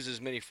don't lose as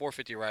many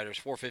 450 riders,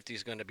 450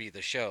 is going to be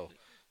the show.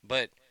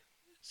 But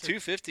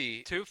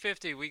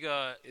 250 we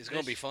got is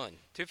going to be fun.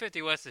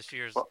 250 West this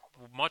year is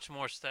much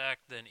more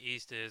stacked than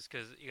East is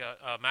because you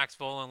got Max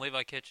Volan,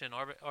 Levi Kitchen,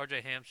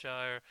 RJ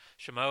Hampshire,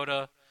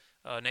 Shimoda,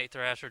 Nate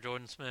Thrasher,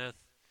 Jordan Smith.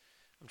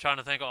 I'm trying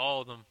to think of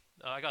all of them.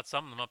 I got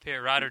some of them up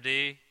here. Ryder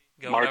D,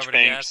 going March over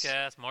Banks. to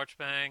Gas,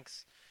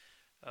 Marchbanks.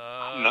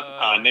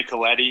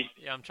 Nicoletti.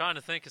 Yeah, I'm trying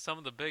to think of some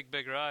of the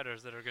big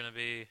riders that are going to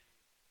be.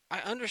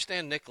 I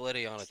understand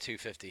Nicoletti on a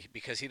 250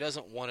 because he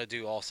doesn't want to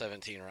do all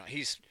 17 rounds.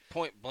 He's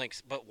point blank.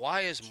 But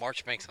why is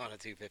Marchbanks on a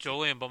 250?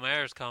 Julian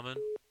Beaumare's coming.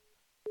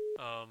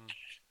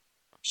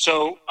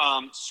 So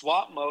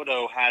Swap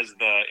Moto has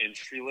the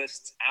entry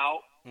lists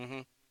out,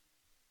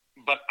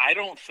 but I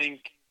don't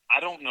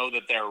know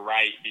that they're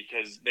right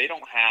because they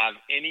don't have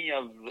any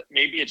of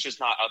maybe it's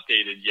just not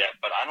updated yet,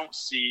 but I don't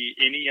see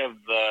any of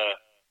the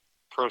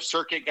pro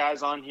circuit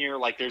guys on here.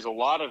 Like there's a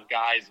lot of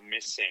guys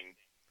missing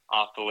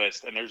off the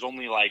list, and there's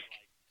only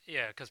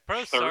Yeah, because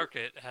Pro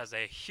Circuit has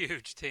a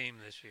huge team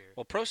this year.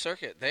 Well, Pro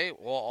Circuit, they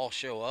will all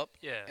show up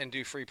Yeah. and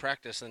do free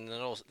practice, and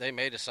then they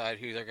may decide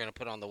who they're going to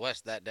put on the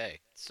West that day.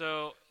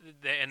 So,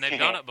 they've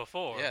done it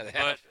before. Yeah, they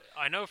but have.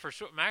 I know for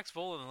sure Max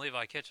Volan and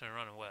Levi Kitchen are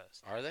running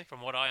West. Are they?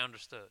 From what I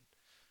understood.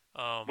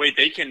 Wait,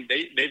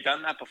 they've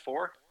done that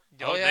before?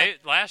 Oh, yeah.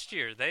 Last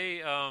year,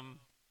 there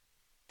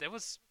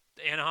was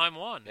Anaheim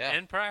won. Yeah.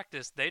 In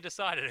practice, they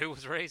decided who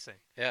was racing.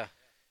 Yeah.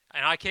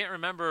 And I can't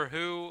remember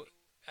who.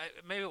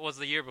 Maybe it was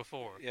the year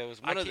before. Yeah, it was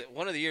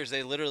one of the years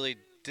they literally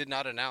did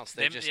not announce.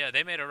 They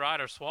made a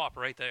rider swap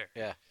right there.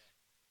 Yeah.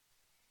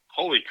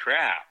 Holy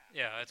crap.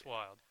 Yeah, it's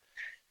wild.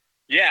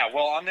 Yeah,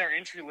 well, on their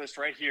entry list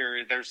right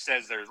here,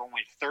 says there's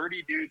only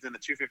 30 dudes in the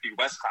 250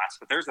 West class,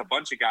 but there's a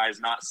bunch of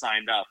guys not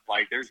signed up.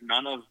 Like, there's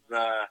none of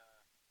the,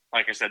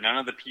 like I said, none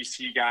of the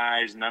PC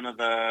guys,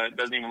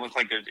 doesn't even look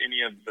like there's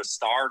any of the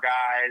star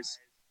guys.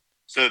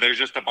 So there's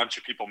just a bunch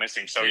of people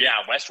missing. So, yeah,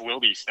 West will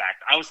be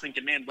stacked. I was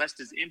thinking, man,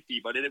 West is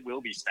empty, but it will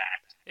be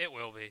stacked. It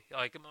will be.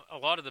 Like, a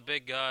lot of the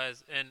big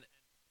guys, and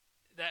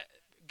that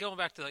going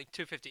back to, like,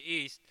 250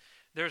 East,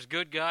 there's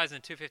good guys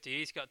in 250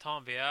 East. Got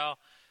Tom Vial,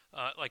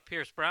 like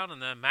Pierce Brown and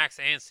them, Max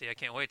Anstie. I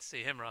can't wait to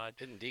see him ride.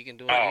 Didn't Deegan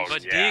do it? Oh,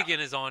 But yeah. Deegan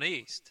is on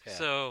East. Yeah.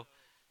 So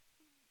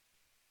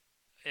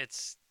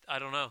it's, I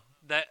don't know.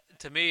 That,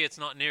 to me, it's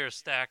not near as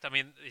stacked. I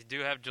mean, you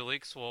do have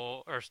Jalik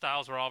Swoll, or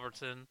Styles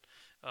Robertson,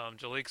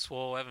 Jalik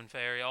Swoll, Evan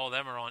Ferry, all of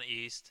them are on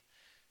East.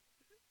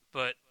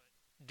 But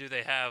do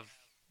they have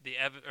the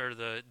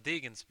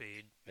Deegan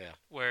speed? Yeah.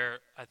 Where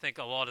I think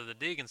a lot of the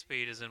Deegan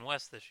speed is in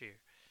West this year.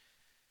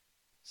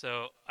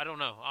 So I don't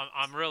know.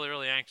 I'm really,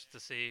 really anxious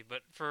to see. But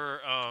for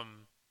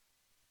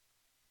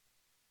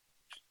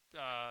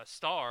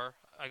Star,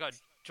 I got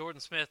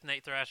Jordan Smith,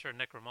 Nate Thrasher, and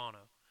Nick Romano.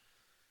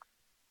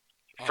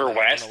 For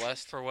West? On the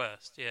West? For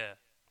West, yeah.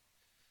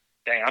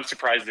 Dang, I'm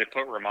surprised they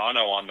put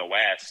Romano on the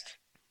West.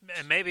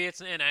 And maybe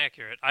it's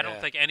inaccurate. I don't Yeah.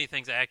 think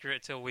anything's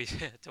accurate till we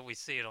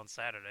see it on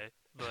Saturday.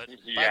 But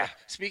Yeah.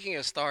 Speaking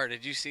of Star,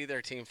 did you see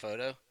their team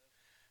photo?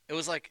 It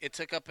was like it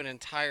took up an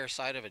entire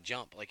side of a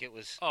jump. Like it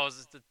was.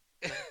 is it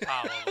the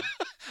pile of them?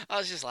 I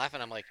was just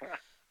laughing. I'm like,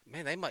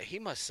 man, he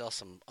must sell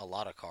a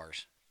lot of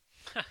cars.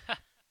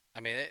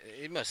 I mean,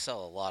 he must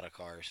sell a lot of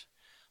cars.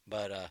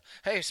 But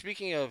hey,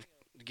 speaking of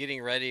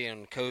getting ready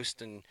and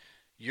coast, and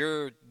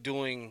you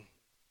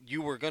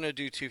were going to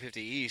do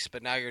 250 East,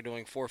 but now you're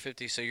doing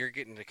 450, so you're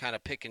getting to kind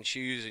of pick and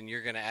choose, and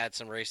you're going to add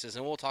some races,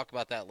 and we'll talk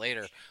about that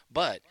later.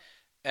 But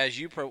as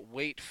you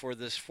wait for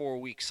this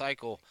 4-week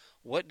cycle,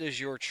 what does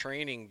your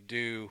training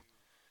do?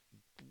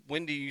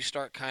 When do you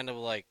start kind of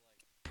like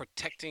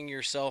protecting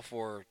yourself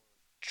or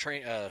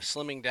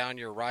slimming down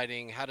your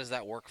riding? How does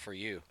that work for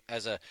you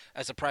as a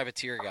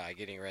privateer guy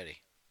getting ready?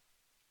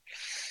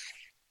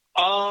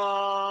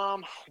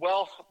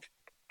 Well,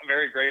 I'm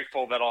very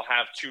grateful that I'll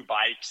have 2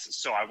 bikes,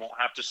 so I won't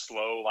have to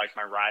slow like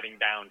my riding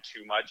down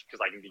too much because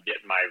I can be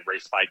getting my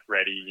race bike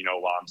ready,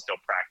 while I'm still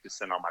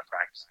practicing on my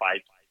practice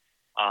bike.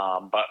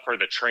 But for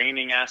the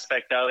training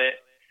aspect of it,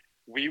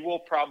 we will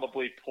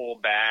probably pull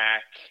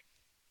back.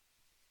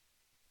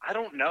 I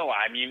don't know.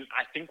 I mean,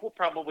 I think we'll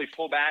probably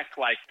pull back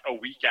like a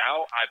week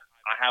out.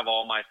 I have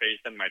all my faith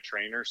in my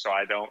trainer, so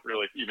I don't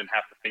really even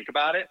have to think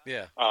about it.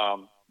 Yeah.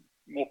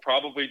 We'll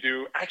probably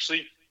do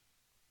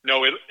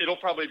no, it'll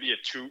probably be a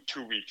 2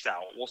 weeks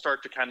out. We'll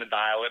start to kind of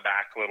dial it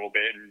back a little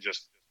bit and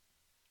just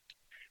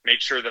make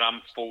sure that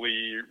I'm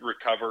fully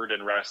recovered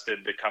and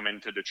rested to come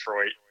into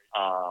Detroit.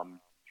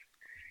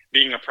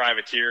 Being a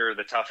privateer,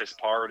 the toughest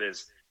part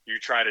is you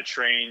try to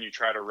train, you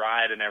try to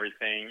ride and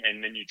everything,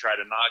 and then you try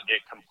to not get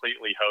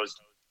completely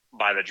hosed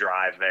by the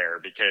drive there,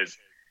 because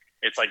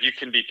it's like you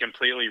can be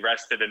completely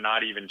rested and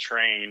not even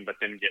train, but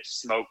then get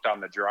smoked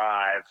on the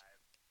drive,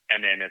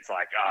 and then it's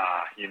like,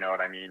 you know what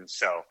I mean?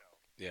 So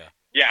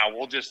yeah,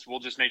 we'll just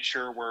make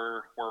sure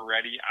we're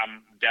ready.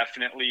 I'm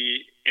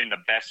definitely in the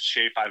best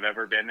shape I've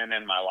ever been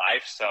in my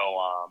life, so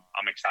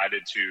I'm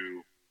excited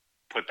to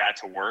put that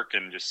to work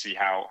and just see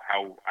how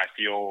I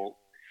feel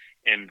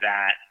in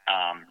that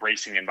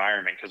racing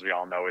environment, because we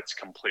all know it's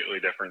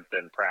completely different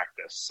than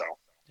practice. So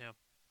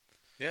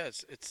yeah,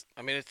 it's.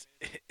 I mean,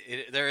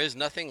 there is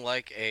nothing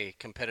like a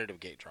competitive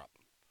gate drop,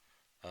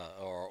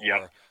 or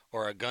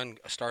a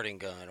starting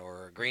gun,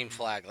 or a green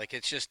flag. Like,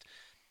 it's just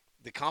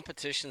the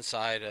competition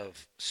side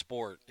of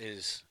sport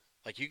is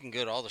like you can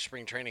go to all the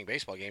spring training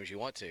baseball games you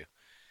want to,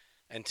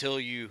 until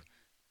you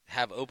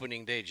have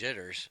opening day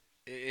jitters.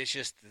 It's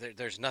just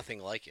there's nothing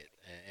like it,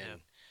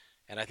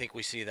 and I think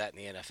we see that in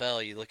the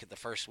NFL. You look at the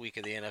first week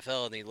of the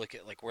NFL, and you look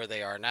at like where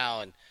they are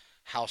now and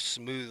how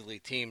smoothly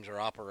teams are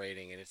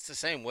operating, and it's the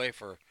same way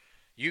for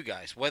you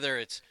guys, whether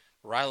it's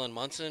Ryland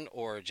Munson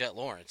or Jet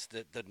Lawrence.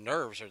 The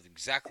nerves are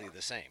exactly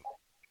the same.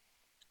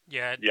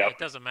 Yeah, it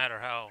doesn't matter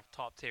how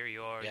top tier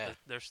you are;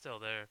 they're still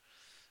there.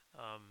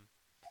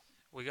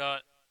 We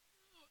got,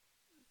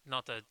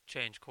 not to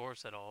change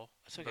course at all,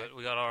 but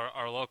we got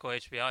our local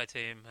HBI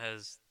team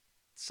has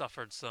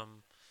suffered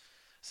some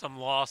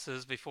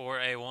losses before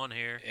A1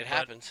 here. It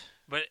happens.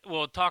 But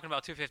talking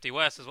about 250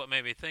 West is what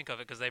made me think of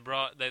it because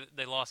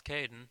they lost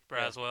Caden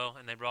Braswell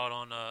and they brought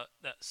on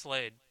that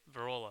Slade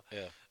Virola.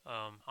 Yeah.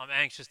 I'm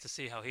anxious to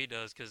see how he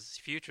does because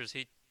Futures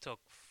he took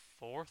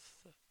 4th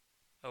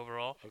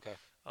overall. Okay.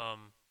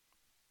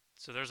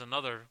 So there's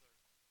another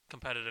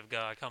competitive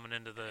guy coming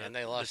into the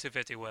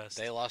 250 West.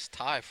 They lost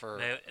Ty for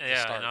the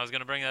yeah, start. and I was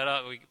going to bring that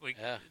up.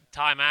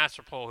 Ty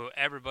Masterpole, who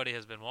everybody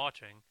has been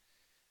watching,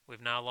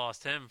 we've now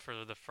lost him for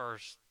the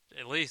first,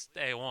 at least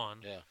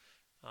A1. Yeah.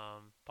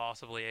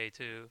 Possibly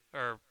A2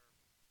 or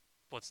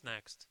what's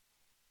next?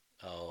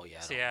 Oh yeah.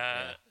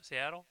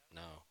 Seattle?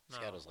 No,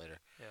 Seattle's later.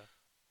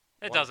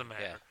 Yeah. It doesn't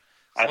matter.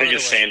 Yeah. I think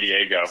it's San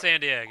Diego. San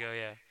Diego,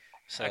 yeah.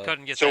 So, I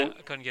couldn't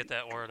get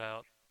that word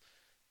out.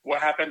 What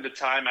happened to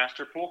Ty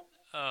Masterpool?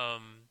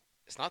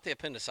 It's not the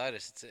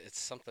appendicitis. It's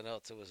something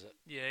else. It was.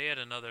 Yeah, he had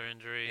another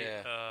injury.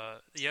 Yeah.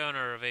 The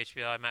owner of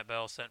HBI, Matt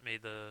Bell, sent me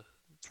the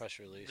press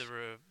release.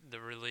 The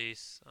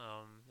release,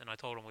 and I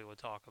told him we would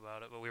talk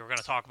about it, but we were going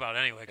to talk about it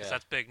anyway because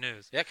that's big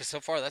news. Yeah, because so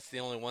far that's the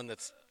only one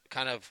that's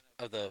kind of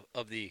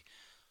the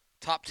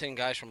top 10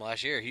 guys from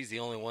last year. He's the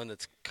only one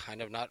that's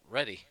kind of not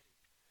ready.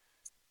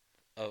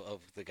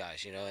 Of the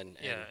guys, and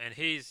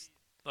he's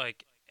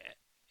like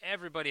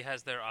everybody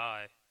has their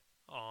eye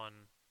on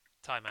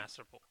Ty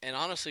Masterpool. And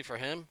honestly, for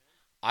him,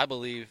 I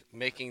believe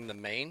making the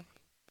main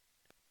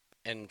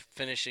and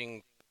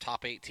finishing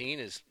top 18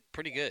 is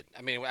pretty good.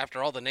 I mean,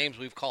 after all the names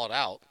we've called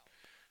out,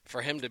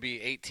 for him to be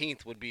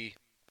 18th would be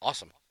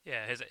awesome.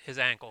 Yeah, his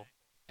ankle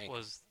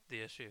was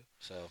the issue.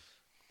 So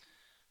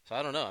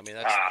I don't know. I mean,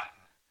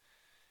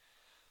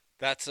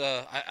 that's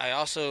I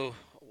also,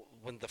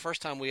 when the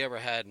first time we ever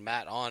had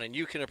Matt on, and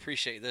you can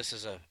appreciate this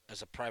as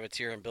a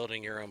privateer and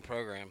building your own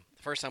program.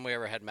 The first time we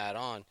ever had Matt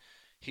on,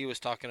 he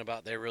was talking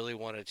about they really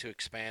wanted to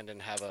expand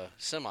and have a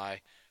semi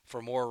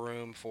for more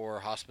room for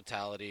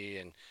hospitality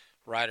and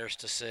riders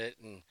to sit.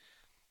 And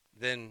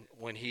then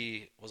when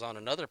he was on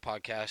another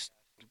podcast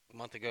a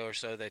month ago or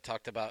so, they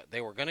talked about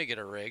they were going to get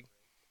a rig,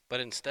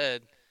 but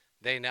instead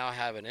they now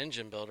have an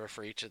engine builder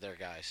for each of their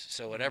guys.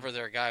 So whatever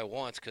their guy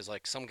wants, because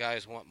like some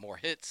guys want more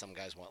hits, some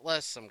guys want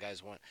less, some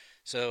guys want.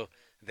 So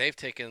they've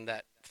taken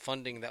that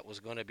funding that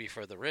was going to be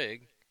for the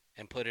rig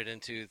and put it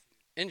into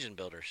engine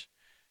builders.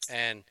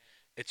 And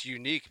it's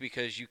unique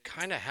because you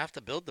kind of have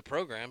to build the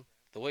program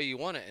the way you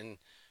want it. And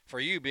for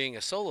you being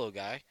a solo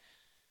guy,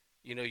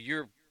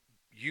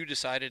 you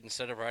decided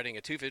instead of riding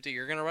a 250,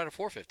 you're going to ride a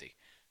 450.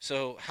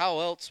 So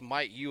how else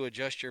might you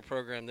adjust your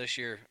program this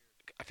year?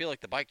 I feel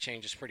like the bike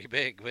change is pretty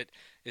big, but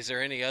is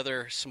there any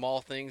other small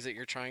things that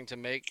you're trying to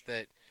make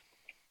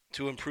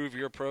to improve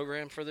your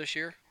program for this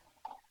year?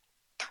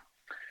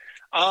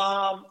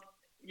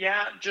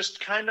 Yeah, just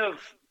kind of.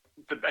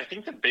 I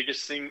think the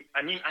biggest thing.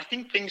 I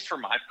think things for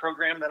my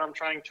program that I'm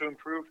trying to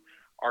improve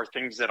are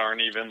things that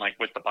aren't even like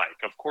with the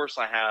bike. Of course,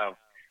 I have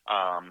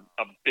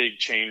a big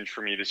change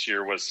for me this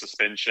year was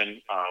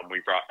suspension.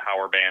 We brought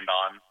Power Band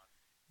on,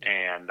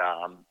 and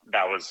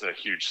that was a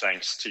huge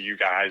thanks to you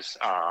guys.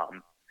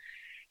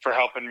 For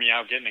helping me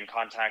out, getting in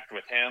contact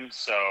with him.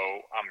 So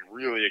I'm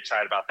really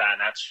excited about that, and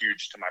that's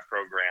huge to my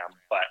program.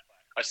 But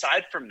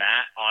aside from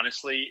that,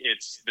 honestly,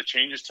 it's the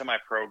changes to my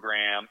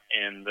program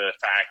and the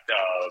fact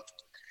of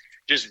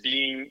just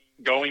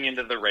going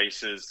into the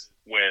races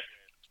with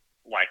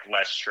like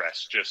less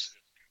stress, just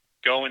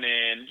going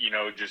in,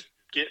 just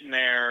getting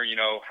there,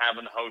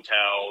 having the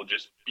hotel,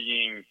 just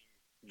being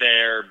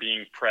there,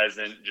 being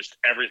present, just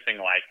everything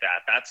like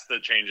that. That's the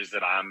changes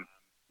that I'm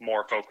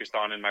more focused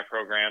on in my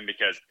program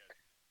because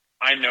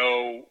I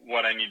know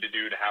what I need to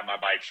do to have my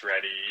bikes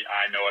ready.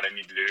 I know what I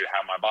need to do to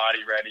have my body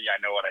ready. I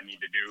know what I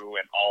need to do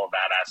and all of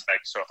that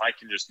aspect. So if I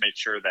can just make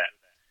sure that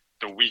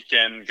the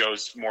weekend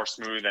goes more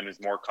smooth and is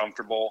more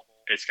comfortable,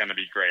 it's going to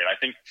be great. I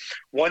think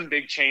one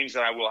big change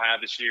that I will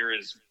have this year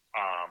is,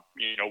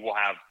 we'll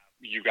have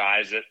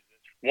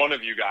one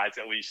of you guys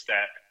at least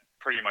at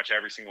pretty much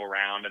every single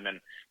round. And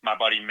then my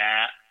buddy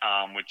Matt,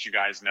 which you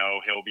guys know,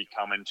 he'll be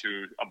coming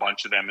to a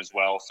bunch of them as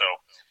well. So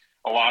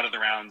a lot of the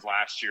rounds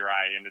last year,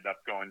 I ended up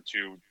going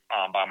to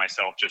by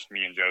myself, just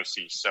me and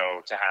Josie. So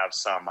to have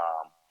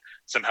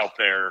some help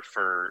there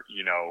for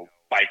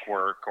bike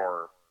work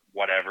or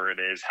whatever it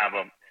is,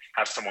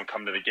 have someone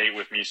come to the gate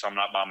with me, so I'm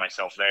not by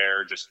myself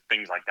there. Just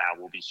things like that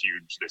will be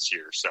huge this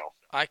year. So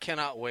I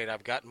cannot wait.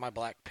 I've gotten my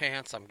black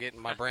pants. I'm getting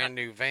my brand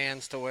new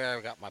Vans to wear.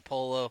 I've got my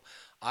polo.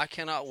 I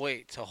cannot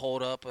wait to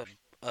hold up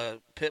a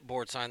pit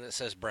board sign that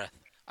says "breath."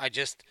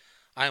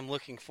 I am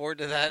looking forward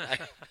to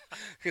that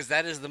because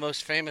that is the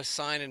most famous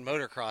sign in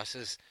motocross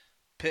is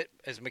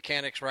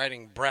mechanics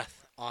writing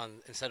breath on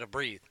instead of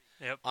breathe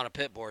on a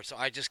pit board. So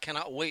I just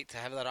cannot wait to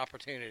have that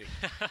opportunity.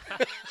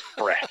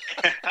 Breath.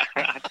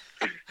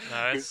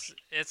 No,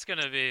 it's going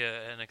to be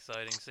an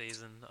exciting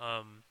season.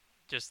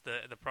 Just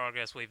the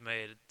progress we've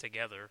made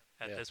together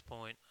at this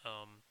point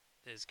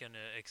is going to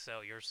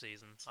excel your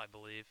season, I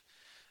believe.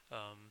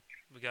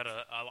 We got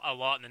a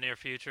lot in the near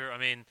future. I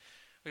mean,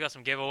 we got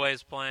some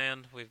giveaways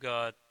planned. We've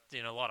got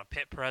a lot of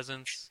pit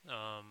presence,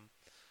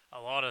 a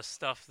lot of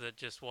stuff that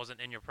just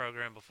wasn't in your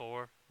program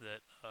before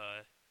that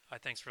I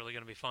think is really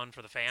going to be fun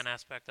for the fan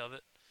aspect of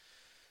it,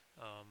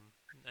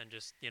 and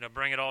just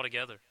bring it all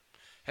together.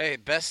 Hey,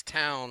 best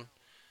town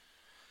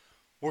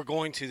we're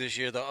going to this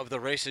year, of the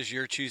races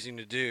you're choosing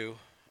to do,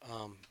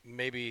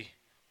 maybe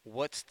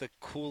what's the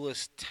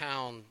coolest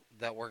town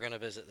that we're going to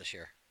visit this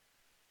year?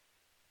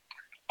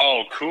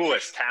 Oh,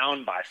 coolest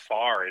town by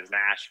far is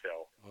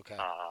Nashville. Okay.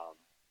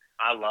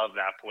 I love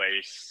that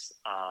place.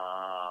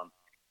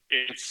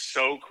 It's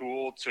so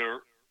cool to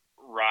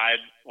ride.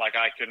 Like,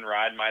 I can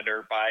ride my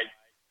dirt bike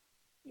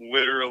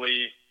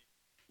literally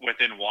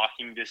within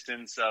walking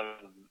distance of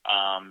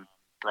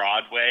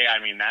Broadway. I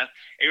mean,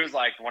 it was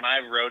like when I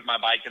rode my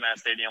bike in that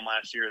stadium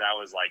last year, that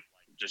was like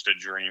just a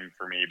dream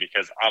for me,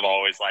 because I've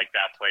always liked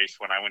that place.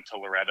 When I went to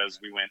Loretta's,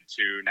 we went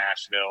to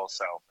Nashville.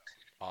 So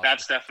Awesome.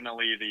 That's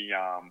definitely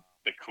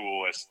the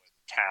coolest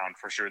town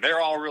for sure. They're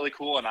all really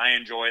cool, and I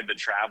enjoy the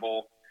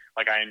travel.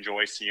 Like, I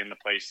enjoy seeing the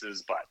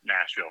places, but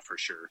Nashville for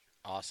sure.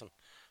 Awesome.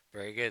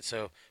 Very good.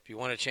 So if you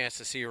want a chance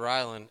to see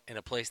Rylan in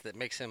a place that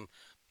makes him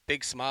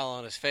big smile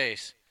on his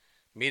face,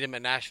 meet him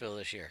at Nashville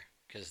this year,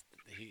 because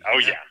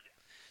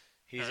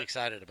he's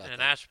excited about that.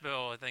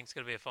 Nashville, I think, is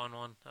going to be a fun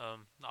one.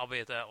 I'll be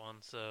at that one,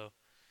 so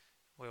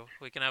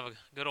we can have a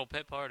good old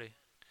pit party.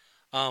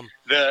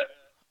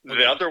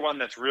 The other one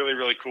that's really,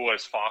 really cool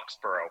is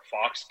Foxborough.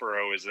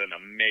 Foxborough is an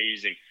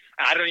amazing –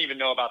 I don't even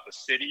know about the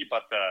city,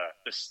 but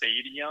the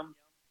stadium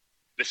 –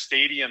 the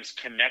stadium's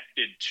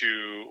connected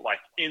to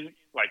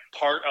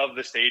part of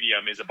the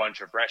stadium is a bunch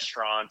of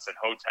restaurants and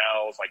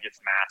hotels. Like, it's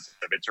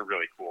massive. It's a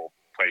really cool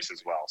place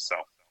as well. So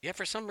yeah,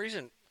 for some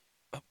reason,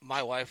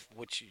 my wife,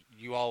 which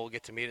you all will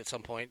get to meet at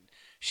some point,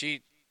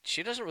 she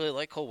doesn't really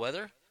like cold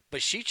weather,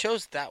 but she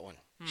chose that one.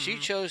 Mm-hmm. She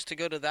chose to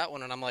go to that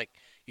one, and I'm like,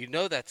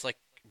 that's like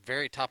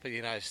very top of the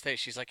United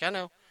States. She's like, I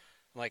know.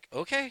 I'm like,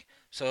 okay,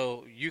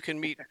 so you can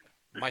meet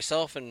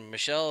myself and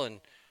Michelle and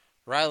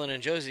Rylan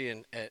and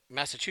Josie at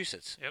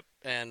Massachusetts. Yep.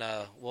 And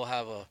we'll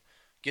have a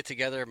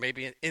get-together,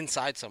 maybe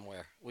inside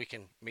somewhere we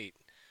can meet.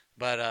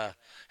 But,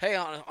 hey,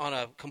 on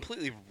a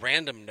completely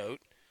random note,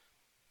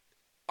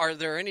 are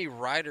there any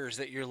riders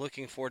that you're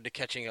looking forward to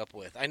catching up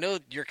with? I know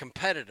you're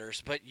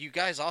competitors, but you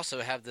guys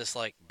also have this,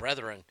 like,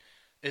 brethren.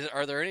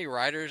 Are there any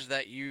riders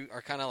that you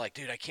are kind of like,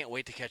 dude, I can't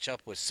wait to catch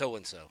up with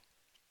so-and-so?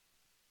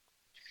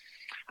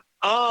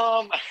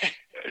 Not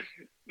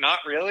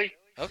really.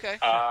 Okay.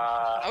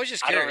 I was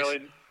just curious. I don't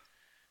really.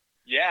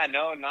 Yeah,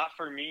 no, not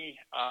for me.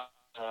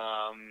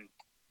 I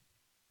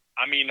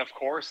mean, of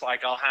course,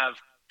 like, I'll have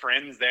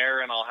friends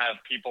there and I'll have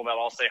people that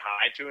I'll say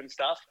hi to and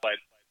stuff, but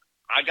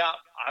I've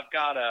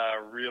got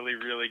a really,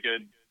 really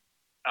good,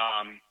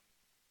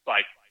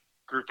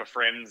 group of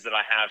friends that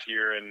I have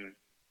here and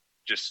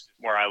just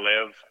where I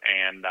live,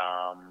 and,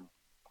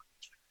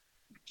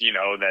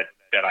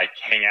 that I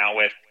hang out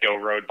with, go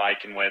road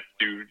biking with,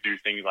 do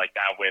things like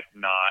that with,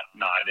 not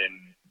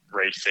in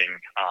racing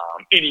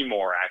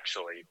anymore,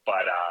 actually.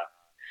 But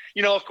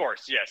of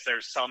course, yes,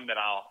 there's some that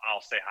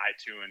I'll say hi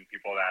to and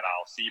people that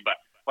I'll see, but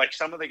like,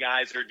 some of the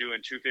guys are doing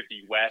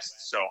 250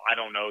 West, so I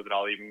don't know that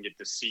I'll even get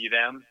to see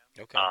them.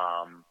 Okay.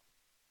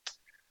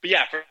 But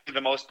yeah, for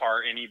the most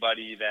part,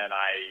 anybody that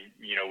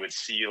I would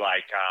see,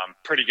 like,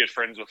 pretty good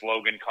friends with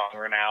Logan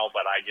Conger now,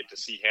 but I get to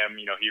see him.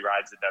 He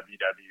rides the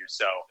WW,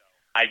 so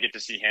I get to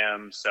see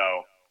him.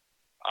 So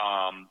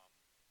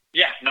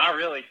yeah, not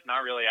really.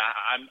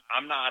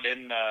 I'm not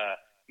in the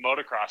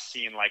motocross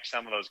scene like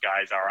some of those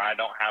guys are. I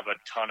don't have a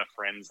ton of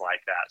friends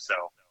like that.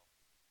 So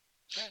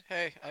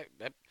hey,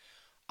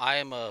 I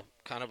am a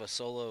kind of a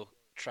solo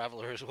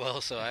traveler as well,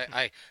 so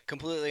I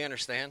completely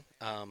understand.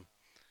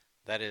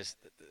 That is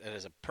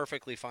a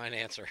perfectly fine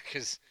answer,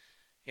 because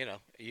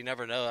you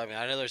never know. I mean,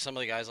 I know there's some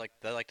of the guys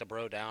they like to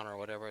bro down or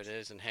whatever it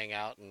is and hang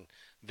out and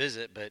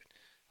visit, but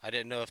I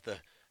didn't know if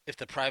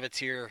the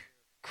privateer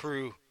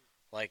crew,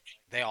 like,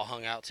 they all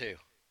hung out too.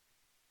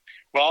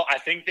 Well, I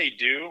think they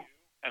do.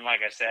 And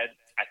like I said,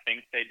 I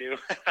think they do,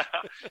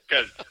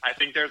 because I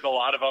think there's a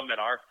lot of them that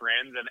are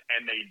friends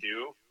and they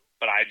do,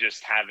 but I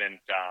just haven't,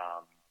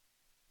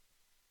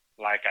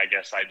 I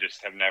guess I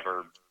just have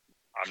never,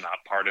 I'm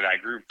not part of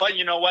that group. But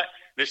you know what?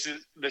 This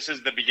is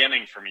the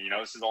beginning for me.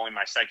 This is only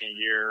my second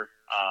year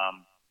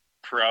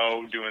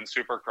pro doing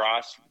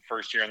Supercross,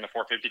 first year in the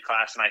 450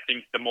 class. And I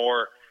think the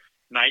more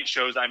night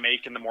shows I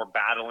make and the more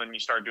battling you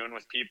start doing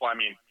with people, I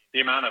mean, the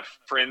amount of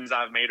friends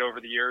I've made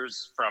over the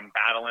years from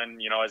battling,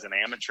 as an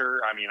amateur,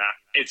 I mean,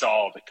 it's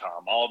all to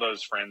come. All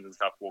those friends and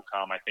stuff will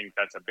come. I think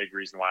that's a big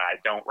reason why I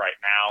don't right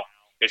now,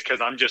 is because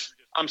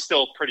I'm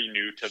still pretty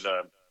new to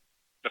the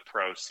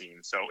pro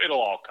scene. So it'll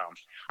all come.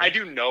 I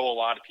do know a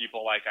lot of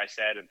people, like I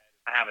said, and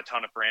I have a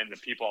ton of friends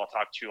and people I'll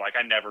talk to. Like,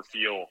 I never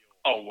feel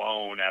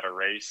alone at a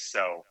race.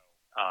 So,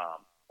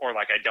 or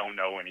like I don't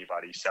know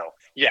anybody. So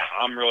yeah,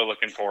 I'm really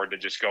looking forward to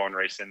just going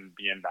racing,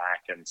 being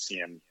back and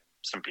seeing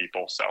some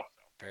people. So.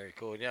 Very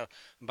cool. Yeah.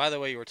 And by the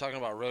way, you were talking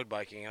about road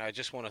biking, and I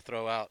just want to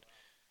throw out,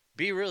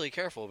 be really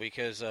careful,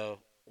 because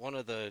one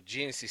of the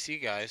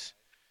GNCC guys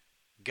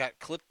got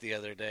clipped the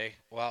other day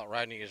while out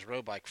riding his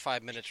road bike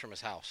 5 minutes from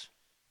his house.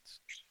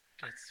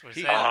 We're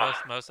saying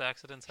most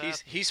accidents happen.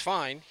 He's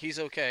fine. He's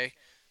okay.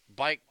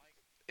 Bike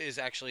is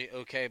actually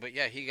okay. But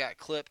yeah, he got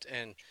clipped,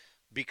 and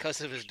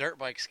because of his dirt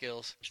bike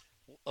skills,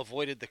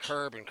 avoided the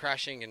curb and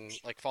crashing and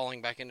like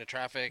falling back into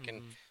traffic.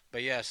 And Mm-hmm.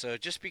 but yeah, so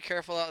just be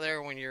careful out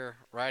there when you're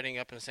riding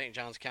up in St.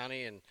 Johns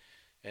County,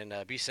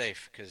 and be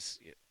safe because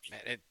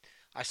man,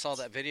 I saw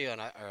that video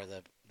or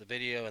the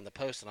video and the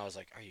post, and I was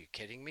like, are you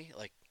kidding me?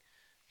 Like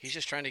he's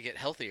just trying to get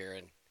healthier,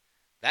 and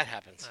that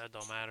happens. That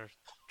don't matter.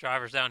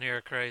 Drivers down here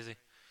are crazy.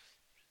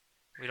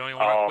 We don't even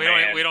want Oh, to.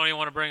 man. We don't even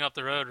want to bring up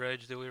the road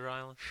rage, do we,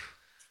 Rylan?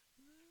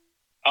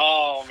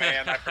 Oh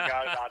man, I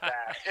forgot about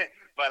that.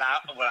 But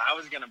what I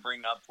was going to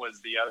bring up was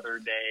the other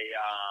day.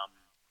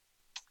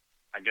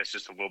 I guess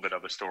just a little bit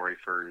of a story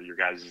for your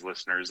guys'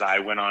 listeners. I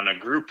went on a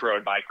group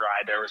road bike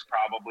ride. There was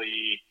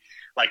probably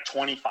like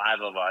 25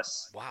 of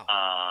us.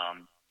 Wow.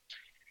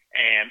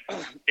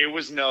 And it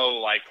was no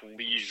like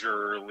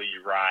leisurely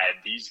ride.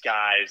 These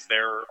guys,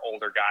 they're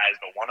older guys,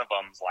 but one of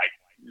them's like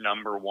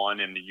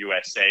 #1 in the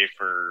USA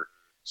for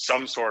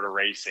some sort of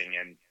racing.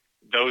 And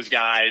those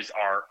guys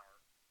are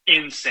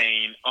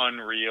insane,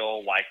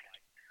 unreal. Like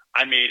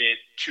I made it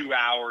 2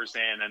 hours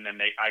in, and then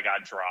I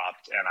got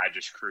dropped, and I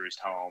just cruised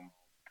home.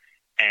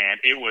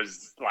 And it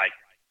was like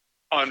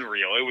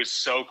unreal. It was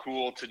so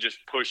cool to just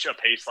push a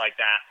pace like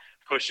that,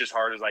 push as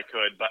hard as I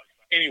could. But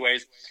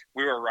anyways,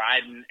 we were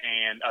riding,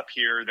 and up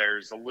here,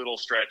 there's a little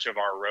stretch of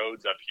our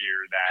roads up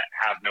here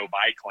that have no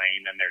bike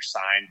lane, and there's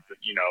signs that,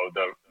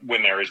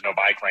 when there is no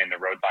bike lane, the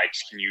road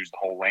bikes can use the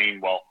whole lane.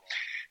 Well,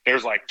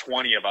 there's like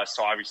 20 of us,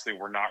 so obviously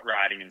we're not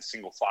riding in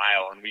single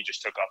file, and we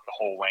just took up the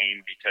whole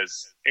lane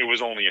because it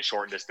was only a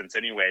short distance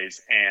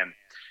anyways. And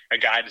a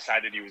guy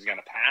decided he was going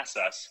to pass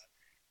us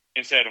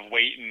instead of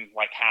waiting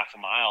like half a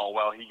mile.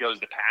 Well, he goes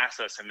to pass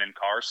us, and then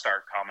cars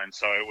start coming.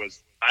 So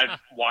I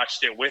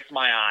watched it with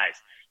my eyes.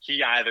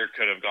 He either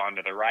could have gone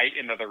to the right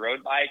into the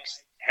road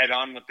bikes, head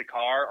on with the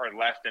car, or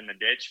left in the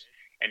ditch,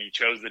 and he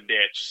chose the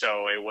ditch.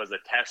 So it was a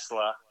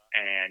Tesla,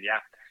 and yeah,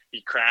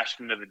 he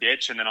crashed into the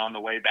ditch. And then on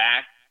the way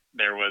back,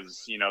 there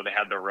was, they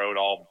had the road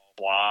all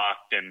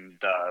blocked and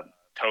the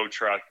tow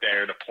truck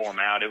there to pull him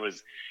out. It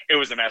was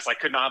a mess. I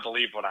could not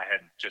believe what I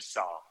had just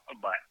saw,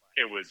 but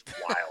it was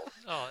wild.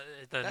 Oh,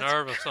 the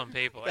nerve of some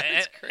people.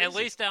 Crazy. At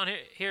least down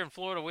here in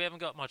Florida, we haven't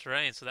got much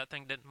rain, so that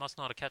thing must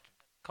not have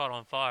caught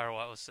on fire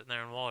while it was sitting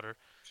there in water.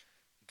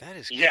 That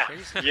is Yeah,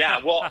 crazy. yeah.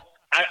 Well,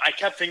 I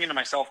kept thinking to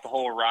myself the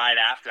whole ride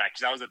after that,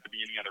 because I was at the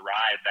beginning of the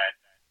ride,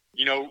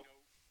 that,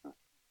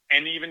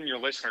 and even your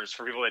listeners,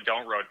 for people that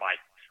don't road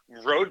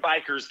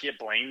bikers get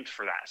blamed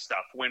for that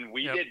stuff. When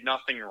we did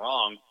nothing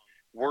wrong,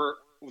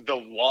 the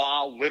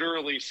law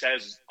literally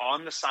says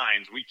on the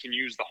signs we can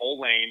use the whole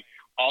lane.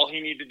 All he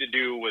needed to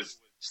do was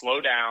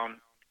slow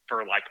down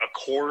for like a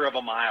quarter of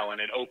a mile,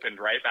 and it opened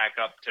right back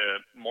up to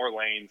more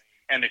lanes,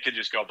 and it could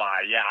just go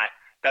by. Yeah,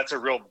 that's a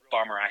real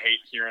bummer. I hate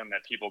hearing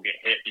that people get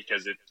hit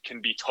because it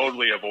can be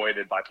totally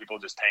avoided by people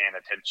just paying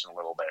attention a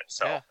little bit.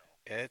 So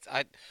yeah,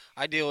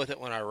 I deal with it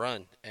when I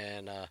run,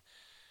 and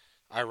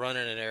I run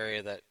in an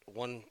area that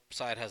one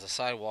side has a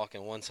sidewalk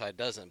and one side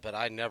doesn't, but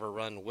I never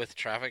run with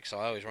traffic, so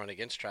I always run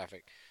against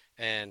traffic.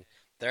 And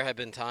there have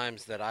been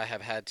times that I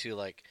have had to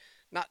like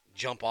not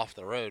jump off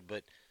the road,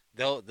 but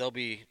they'll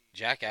be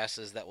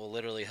jackasses that will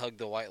literally hug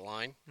the white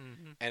line,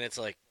 and it's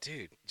like,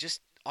 dude,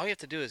 just all you have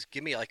to do is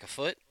give me like a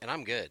foot and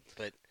I'm good.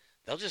 But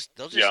they'll just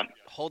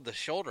hold the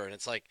shoulder, and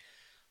it's like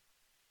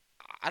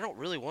I don't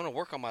really want to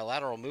work on my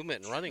lateral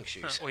movement in running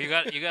shoes. Well, you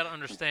got to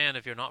understand,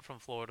 if you're not from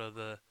Florida,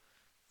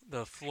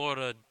 the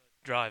Florida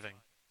driving,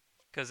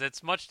 because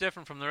it's much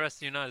different from the rest of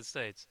the United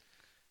States.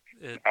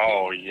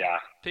 yeah.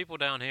 People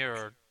down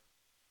here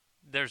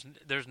there's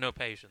no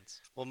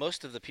patience. Well,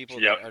 most of the people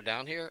that are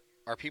down here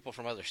are people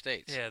from other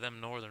states. Yeah, them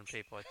northern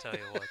people, I tell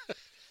you what.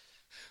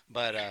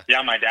 But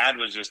yeah, my dad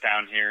was just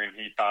down here, and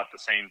he thought the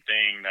same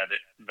thing,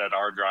 that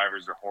our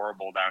drivers are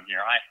horrible down here.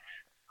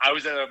 I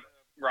was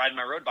riding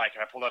my road bike,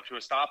 and I pulled up to a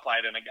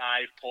stoplight, and a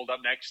guy pulled up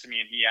next to me,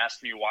 and he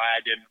asked me why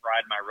I didn't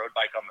ride my road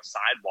bike on the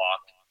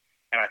sidewalk.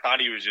 And I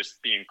thought he was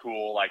just being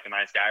cool, like a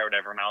nice guy or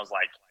whatever. And I was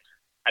like,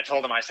 I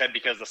told him, I said,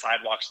 because the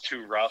sidewalk's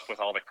too rough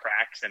with all the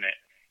cracks in it.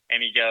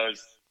 And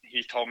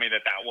he told me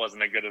that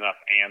wasn't a good enough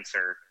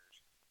answer.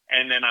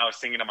 And then I was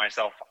thinking to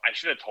myself, I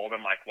should have told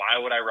him, like, why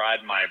would I ride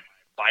my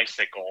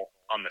bicycle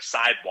on the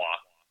sidewalk?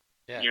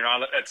 Yeah.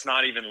 It's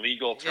not even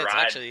legal to ride. It's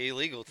actually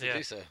illegal to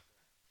do so.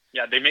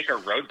 Yeah, they make a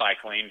road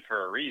bike lane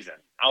for a reason.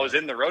 I was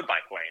in the road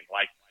bike lane.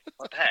 Like,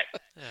 what the heck?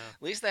 Yeah.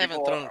 At least they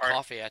haven't thrown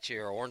coffee at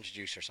you or orange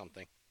juice or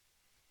something.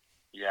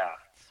 Yeah.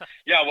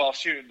 Yeah, well,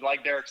 shoot,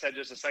 like Derek said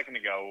just a second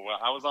ago,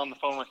 I was on the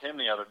phone with him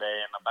the other day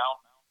and about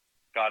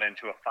got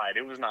into a fight.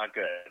 It was not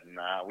good. And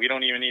we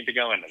don't even need to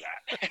go into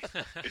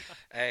that.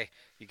 Hey,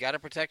 you got to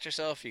protect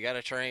yourself. You got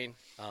to train.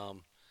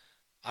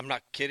 I'm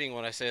not kidding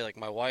when I say, like,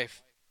 my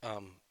wife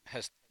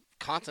has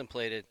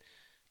contemplated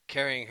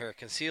carrying her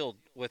concealed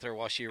with her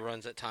while she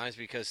runs at times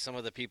because some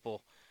of the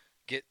people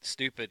get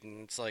stupid,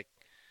 and it's like,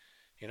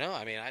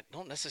 I mean, I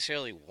don't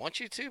necessarily want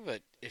you to,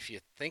 but if you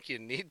think you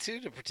need to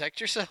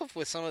protect yourself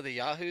with some of the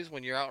yahoos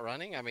when you're out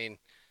running, I mean,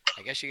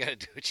 I guess you got to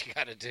do what you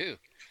got to do.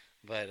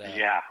 But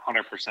yeah,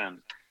 100%.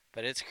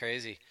 But it's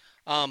crazy.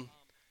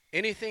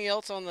 Anything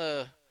else on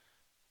the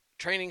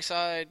training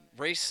side,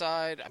 race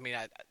side? I mean,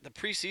 the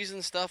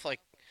preseason stuff, like,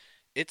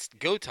 it's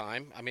go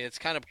time. I mean, it's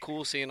kind of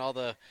cool seeing all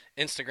the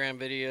Instagram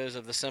videos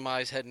of the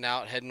semis heading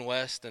out, heading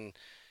west, and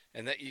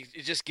that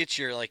it just gets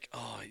your, like,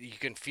 oh, you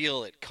can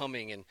feel it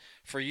coming. And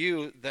for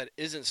you, that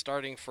isn't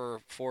starting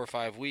for 4 or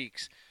 5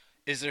 weeks.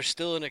 Is there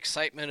still an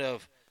excitement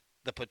of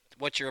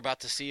what you're about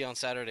to see on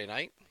Saturday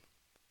night?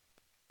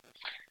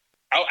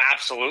 Oh,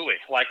 absolutely.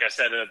 Like I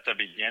said at the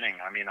beginning,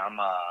 I mean,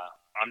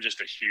 I'm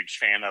just a huge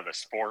fan of the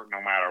sport,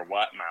 no matter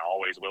what, and I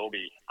always will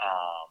be.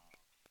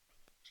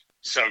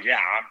 So yeah,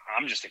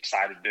 I'm just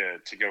excited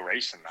to go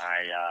racing.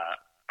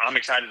 I'm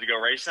excited to go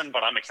racing,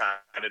 but I'm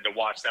excited to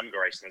watch them go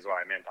racing is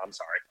what I meant. I'm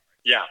sorry.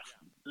 Yeah,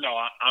 no,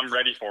 I'm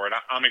ready for it.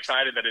 I'm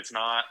excited that it's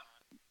not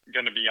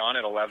going to be on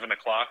at 11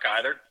 o'clock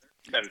either.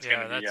 That it's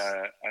going to be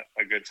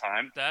a good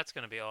time. That's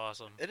going to be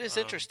awesome. It is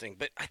interesting,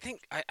 but I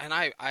think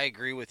I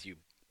agree with you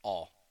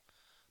all,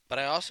 but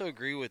I also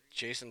agree with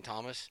Jason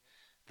Thomas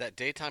that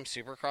daytime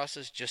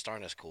supercrosses just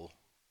aren't as cool.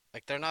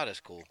 Like, they're not as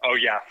cool. Oh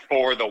yeah,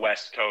 for the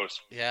West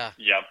Coast. Yeah.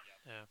 Yep.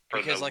 Yeah.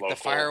 Because the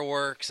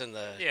fireworks and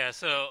the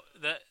so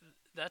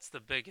that's the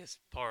biggest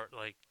part.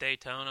 Like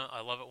Daytona,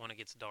 I love it when it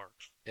gets dark.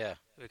 Yeah.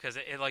 Because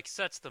it like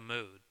sets the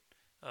mood.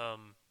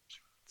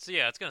 So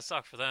yeah, it's gonna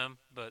suck for them,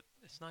 but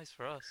it's nice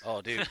for us.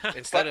 Oh, dude!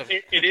 Instead of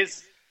it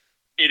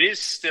is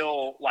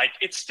still like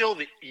it's still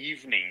the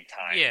evening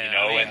time, Yeah, you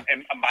know, I mean,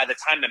 and by the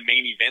time the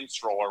main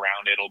events roll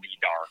around, it'll be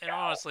dark. And out.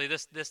 honestly,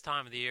 this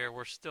time of the year,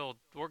 we're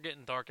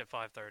getting dark at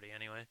 5:30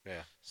 anyway.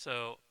 Yeah.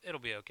 So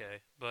it'll be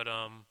okay. But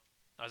I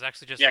was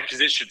actually just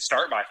because it should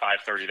start by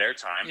 5:30 their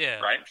time. Yeah.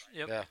 Right.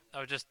 Yep. Yeah.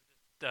 I was just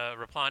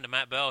replying to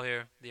Matt Bell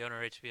here, the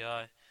owner of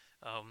HBI.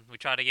 We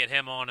tried to get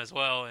him on as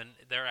well, and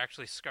they're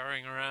actually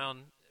scurrying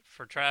around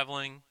for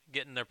traveling,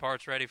 getting their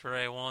parts ready for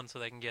A1 so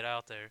they can get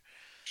out there.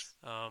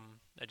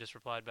 I just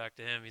replied back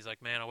to him. He's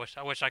like, "Man,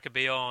 I wish I could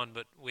be on,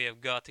 but we have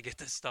got to get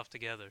this stuff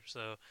together."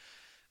 So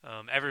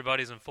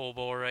everybody's in full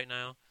bore right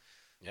now.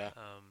 Yeah.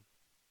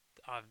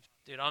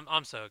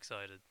 I'm so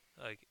excited.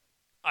 Like,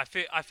 I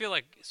feel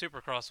like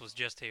Supercross was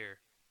just here,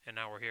 and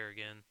now we're here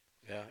again.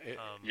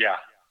 Yeah.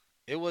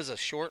 It was a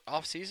short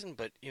off season,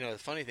 but the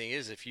funny thing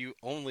is, if you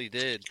only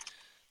did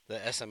the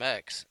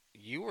SMX,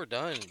 you were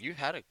done. You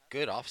had a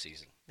good off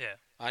season. Yeah.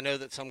 I know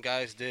that some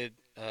guys did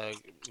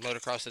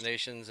Motocross of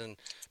Nations and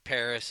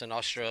Paris and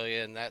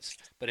Australia,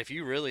 but if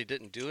you really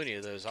didn't do any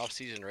of those off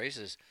season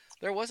races,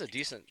 there was a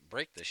decent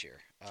break this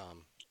year.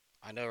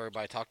 I know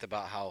everybody talked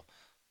about how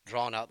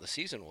drawn out the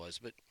season was,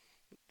 but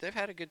they've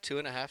had a good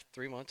 2.5,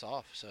 3 months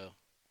off. So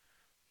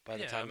by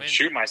the time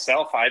shoot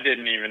myself, I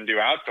didn't even do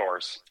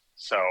outdoors,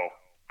 so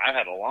I've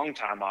had a long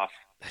time off.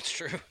 That's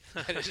true.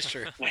 That is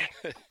true.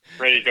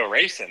 Ready to go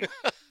racing.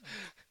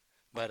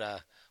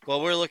 But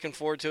well, we're looking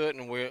forward to it,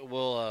 and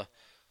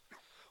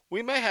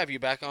we may have you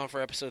back on for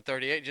episode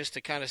 38 just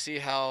to kind of see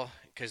how,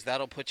 because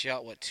that'll put you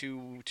out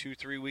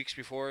 3 weeks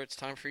before it's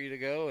time for you to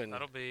go, and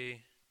that'll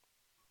be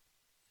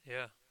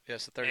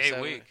so 37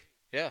 a week.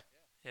 Yeah.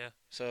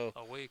 So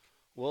a week.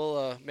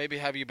 We'll maybe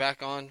have you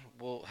back on.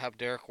 We'll have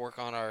Derek work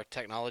on our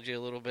technology a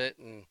little bit,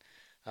 and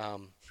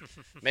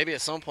maybe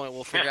at some point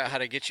we'll figure out how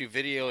to get you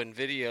video,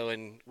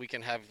 and we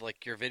can have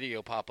like your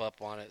video pop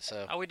up on it.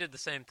 So we did the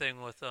same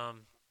thing with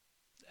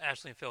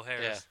Ashley and Phil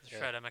Harris,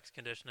 Shred MX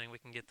Conditioning. We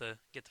can get the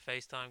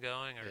FaceTime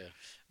going, or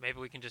maybe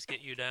we can just get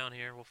you down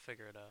here. We'll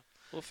figure it out.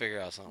 We'll figure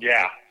out something.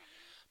 Yeah.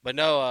 But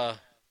no,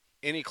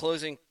 any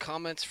closing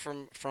comments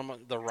from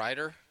the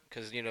rider?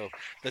 Because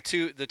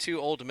the two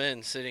old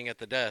men sitting at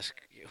the desk,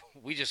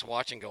 we just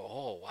watch and go,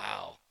 oh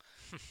wow.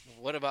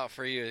 What about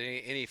for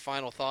you? Any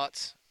final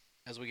thoughts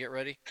as we get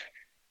ready?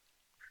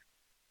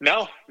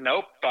 Nope.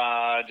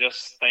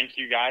 Just thank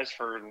you guys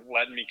for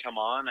letting me come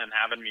on and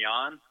having me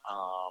on.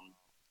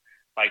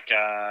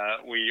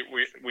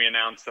 We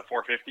announced the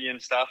 450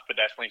 and stuff, but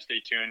definitely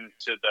stay tuned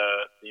to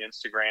the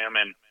Instagram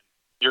and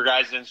your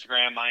guys'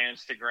 Instagram, my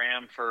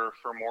Instagram for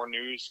more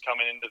news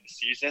coming into the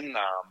season.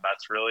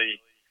 That's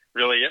really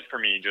it for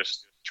me.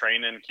 Just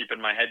training,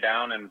 keeping my head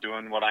down, and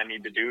doing what I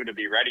need to do to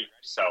be ready.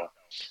 So,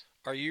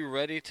 are you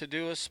ready to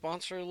do a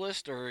sponsor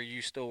list, or are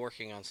you still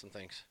working on some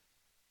things?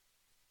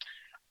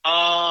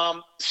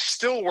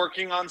 Still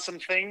working on some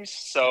things.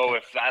 So Okay.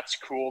 if that's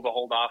cool to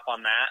hold off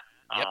on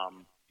that. Yep.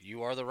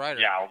 You are the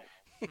writer. Yeah,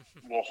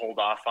 we'll hold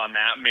off on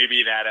that.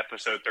 Maybe that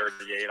episode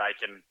 38, I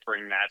can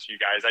bring that to you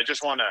guys. I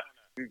just want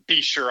to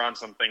be sure on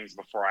some things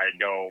before I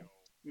go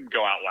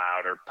out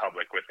loud or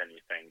public with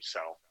anything. So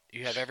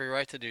you have every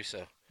right to do so.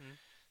 Mm-hmm.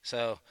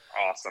 So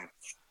awesome.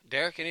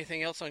 Derek,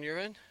 anything else on your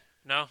end?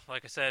 No,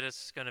 like I said,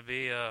 it's going to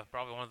be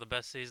probably one of the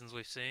best seasons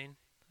we've seen.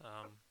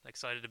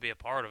 Excited to be a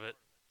part of it.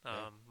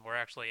 We're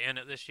actually in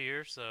it this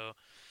year, so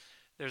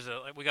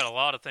we got a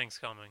lot of things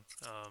coming.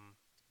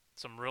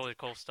 Some really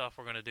cool stuff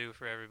we're going to do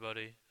for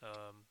everybody.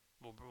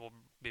 We'll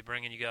be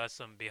bringing you guys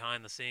some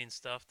behind-the-scenes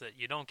stuff that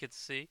you don't get to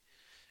see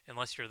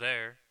unless you're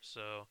there.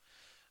 So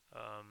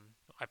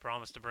I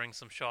promise to bring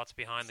some shots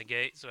behind the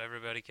gate so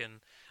everybody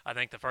can. I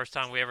think the first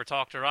time we ever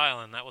talked to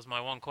Rylan, that was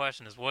my one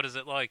question: is what is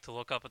it like to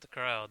look up at the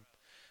crowd?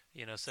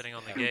 sitting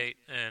on the gate,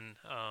 and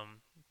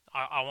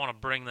I want to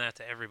bring that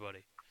to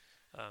everybody.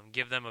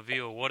 Give them a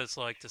view of what it's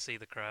like to see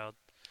the crowd.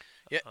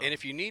 Yeah, and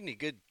if you need any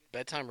good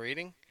bedtime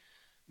reading,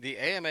 the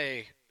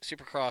AMA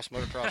Supercross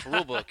Motocross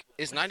Rulebook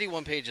is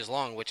 91 pages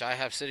long, which I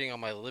have sitting on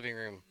my living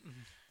room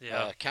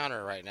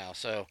counter right now.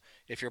 So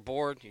if you're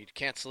bored, you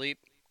can't sleep,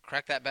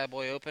 crack that bad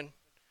boy open,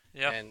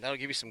 and that'll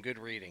give you some good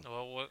reading.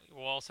 Well,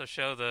 we'll also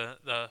show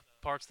the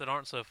parts that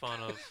aren't so fun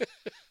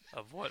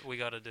of what we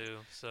got to do.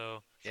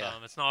 So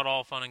it's not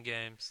all fun and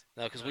games.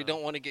 No, because we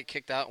don't want to get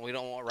kicked out, and we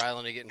don't want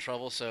Rylan to get in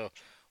trouble. So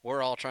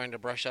we're all trying to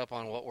brush up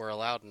on what we're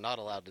allowed and not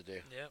allowed to do.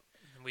 Yep.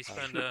 We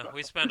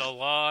spend a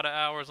lot of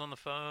hours on the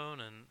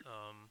phone, and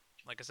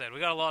like I said, we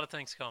got a lot of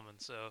things coming.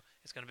 So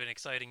it's going to be an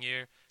exciting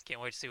year. Can't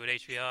wait to see what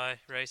HBI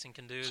Racing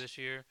can do this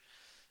year.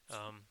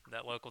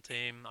 That local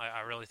team,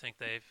 I really think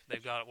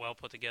they've got it well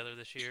put together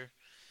this year.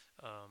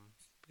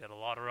 We got a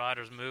lot of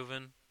riders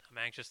moving. I'm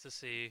anxious to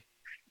see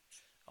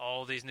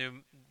all these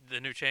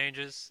new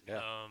changes. Yeah.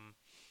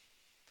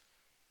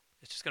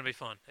 It's just going to be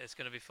fun. It's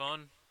going to be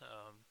fun.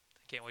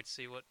 Can't wait to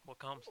see what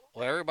comes.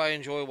 Well, everybody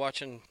enjoy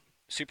watching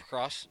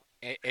Supercross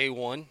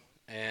A1,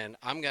 and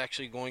I'm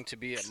actually going to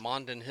be at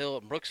Mondon Hill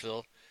at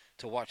Brooksville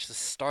to watch the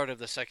start of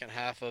the second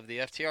half of the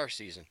FTR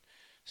season.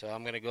 So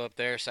I'm going to go up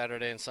there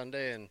Saturday and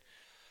Sunday and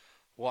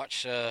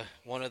watch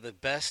one of the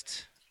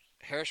best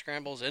hare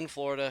scrambles in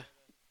Florida,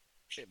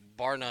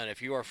 bar none.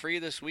 If you are free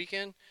this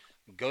weekend,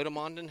 go to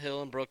Mondon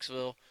Hill in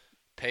Brooksville,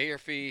 pay your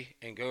fee,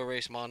 and go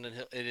race Mondon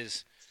Hill.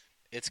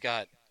 It's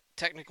got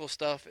technical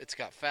stuff. It's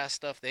got fast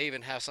stuff. They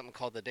even have something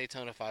called the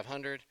Daytona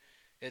 500.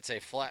 It's a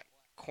flat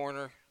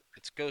corner.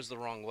 It goes the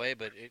wrong way,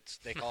 but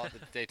they call it the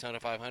Daytona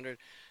 500.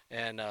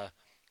 And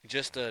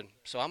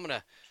so I'm going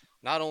to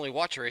not only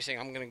watch racing,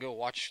 I'm going to go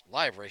watch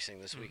live racing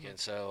this weekend.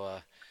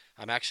 So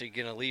I'm actually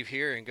going to leave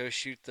here and go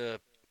shoot the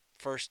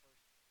first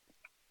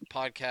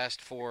podcast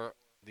for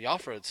the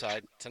off-road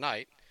side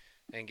tonight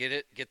and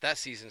get that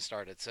season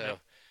started. So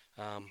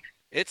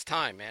it's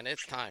time, man.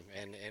 It's time,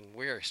 and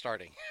we're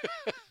starting.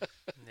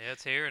 Yeah,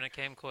 it's here, and it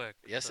came quick.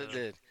 Yes, it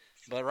did.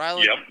 But,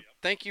 Rylan,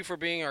 thank you for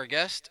being our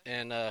guest,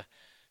 and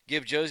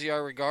give Josie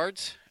our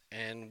regards,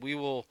 and we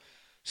will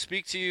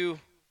speak to you.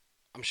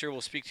 I'm sure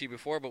we'll speak to you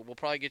before, but we'll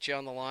probably get you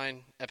on the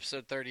line,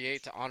 episode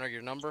 38, to honor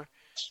your number.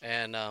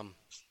 And,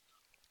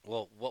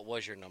 well, what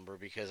was your number?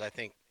 Because I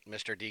think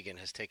Mr. Deegan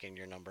has taken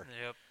your number.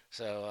 Yep.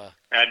 So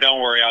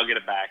don't worry, I'll get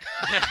it back.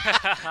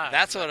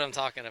 That's what I'm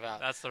talking about.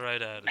 That's the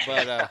right ad.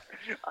 But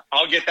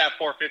I'll get that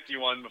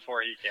 451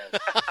 before he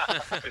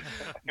can.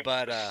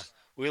 But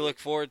we look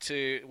forward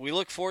to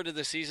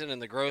the season and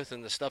the growth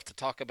and the stuff to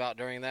talk about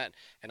during that.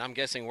 And I'm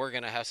guessing we're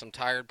going to have some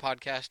tired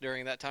podcasts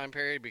during that time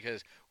period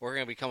because we're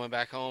going to be coming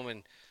back home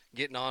and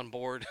getting on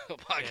board a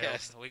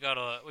podcast. Yeah, we got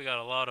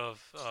a lot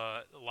of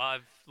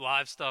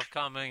live stuff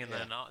coming, and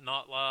then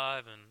not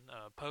live, and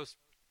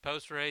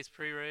post race,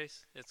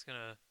 pre-race.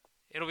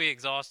 It'll be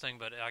exhausting,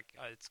 but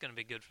it's gonna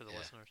be good for the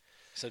listeners.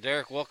 So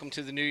Derek, welcome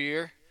to the new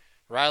year.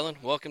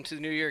 Rylan, welcome to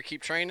the new year.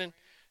 Keep training.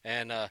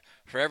 And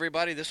for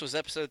everybody, this was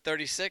episode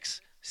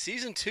 36,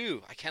 season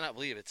 2. I cannot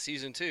believe it.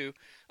 Season 2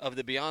 of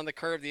the Beyond the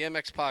Curve, the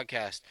MX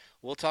podcast.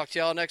 We'll talk to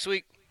y'all next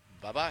week.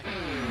 Bye-bye.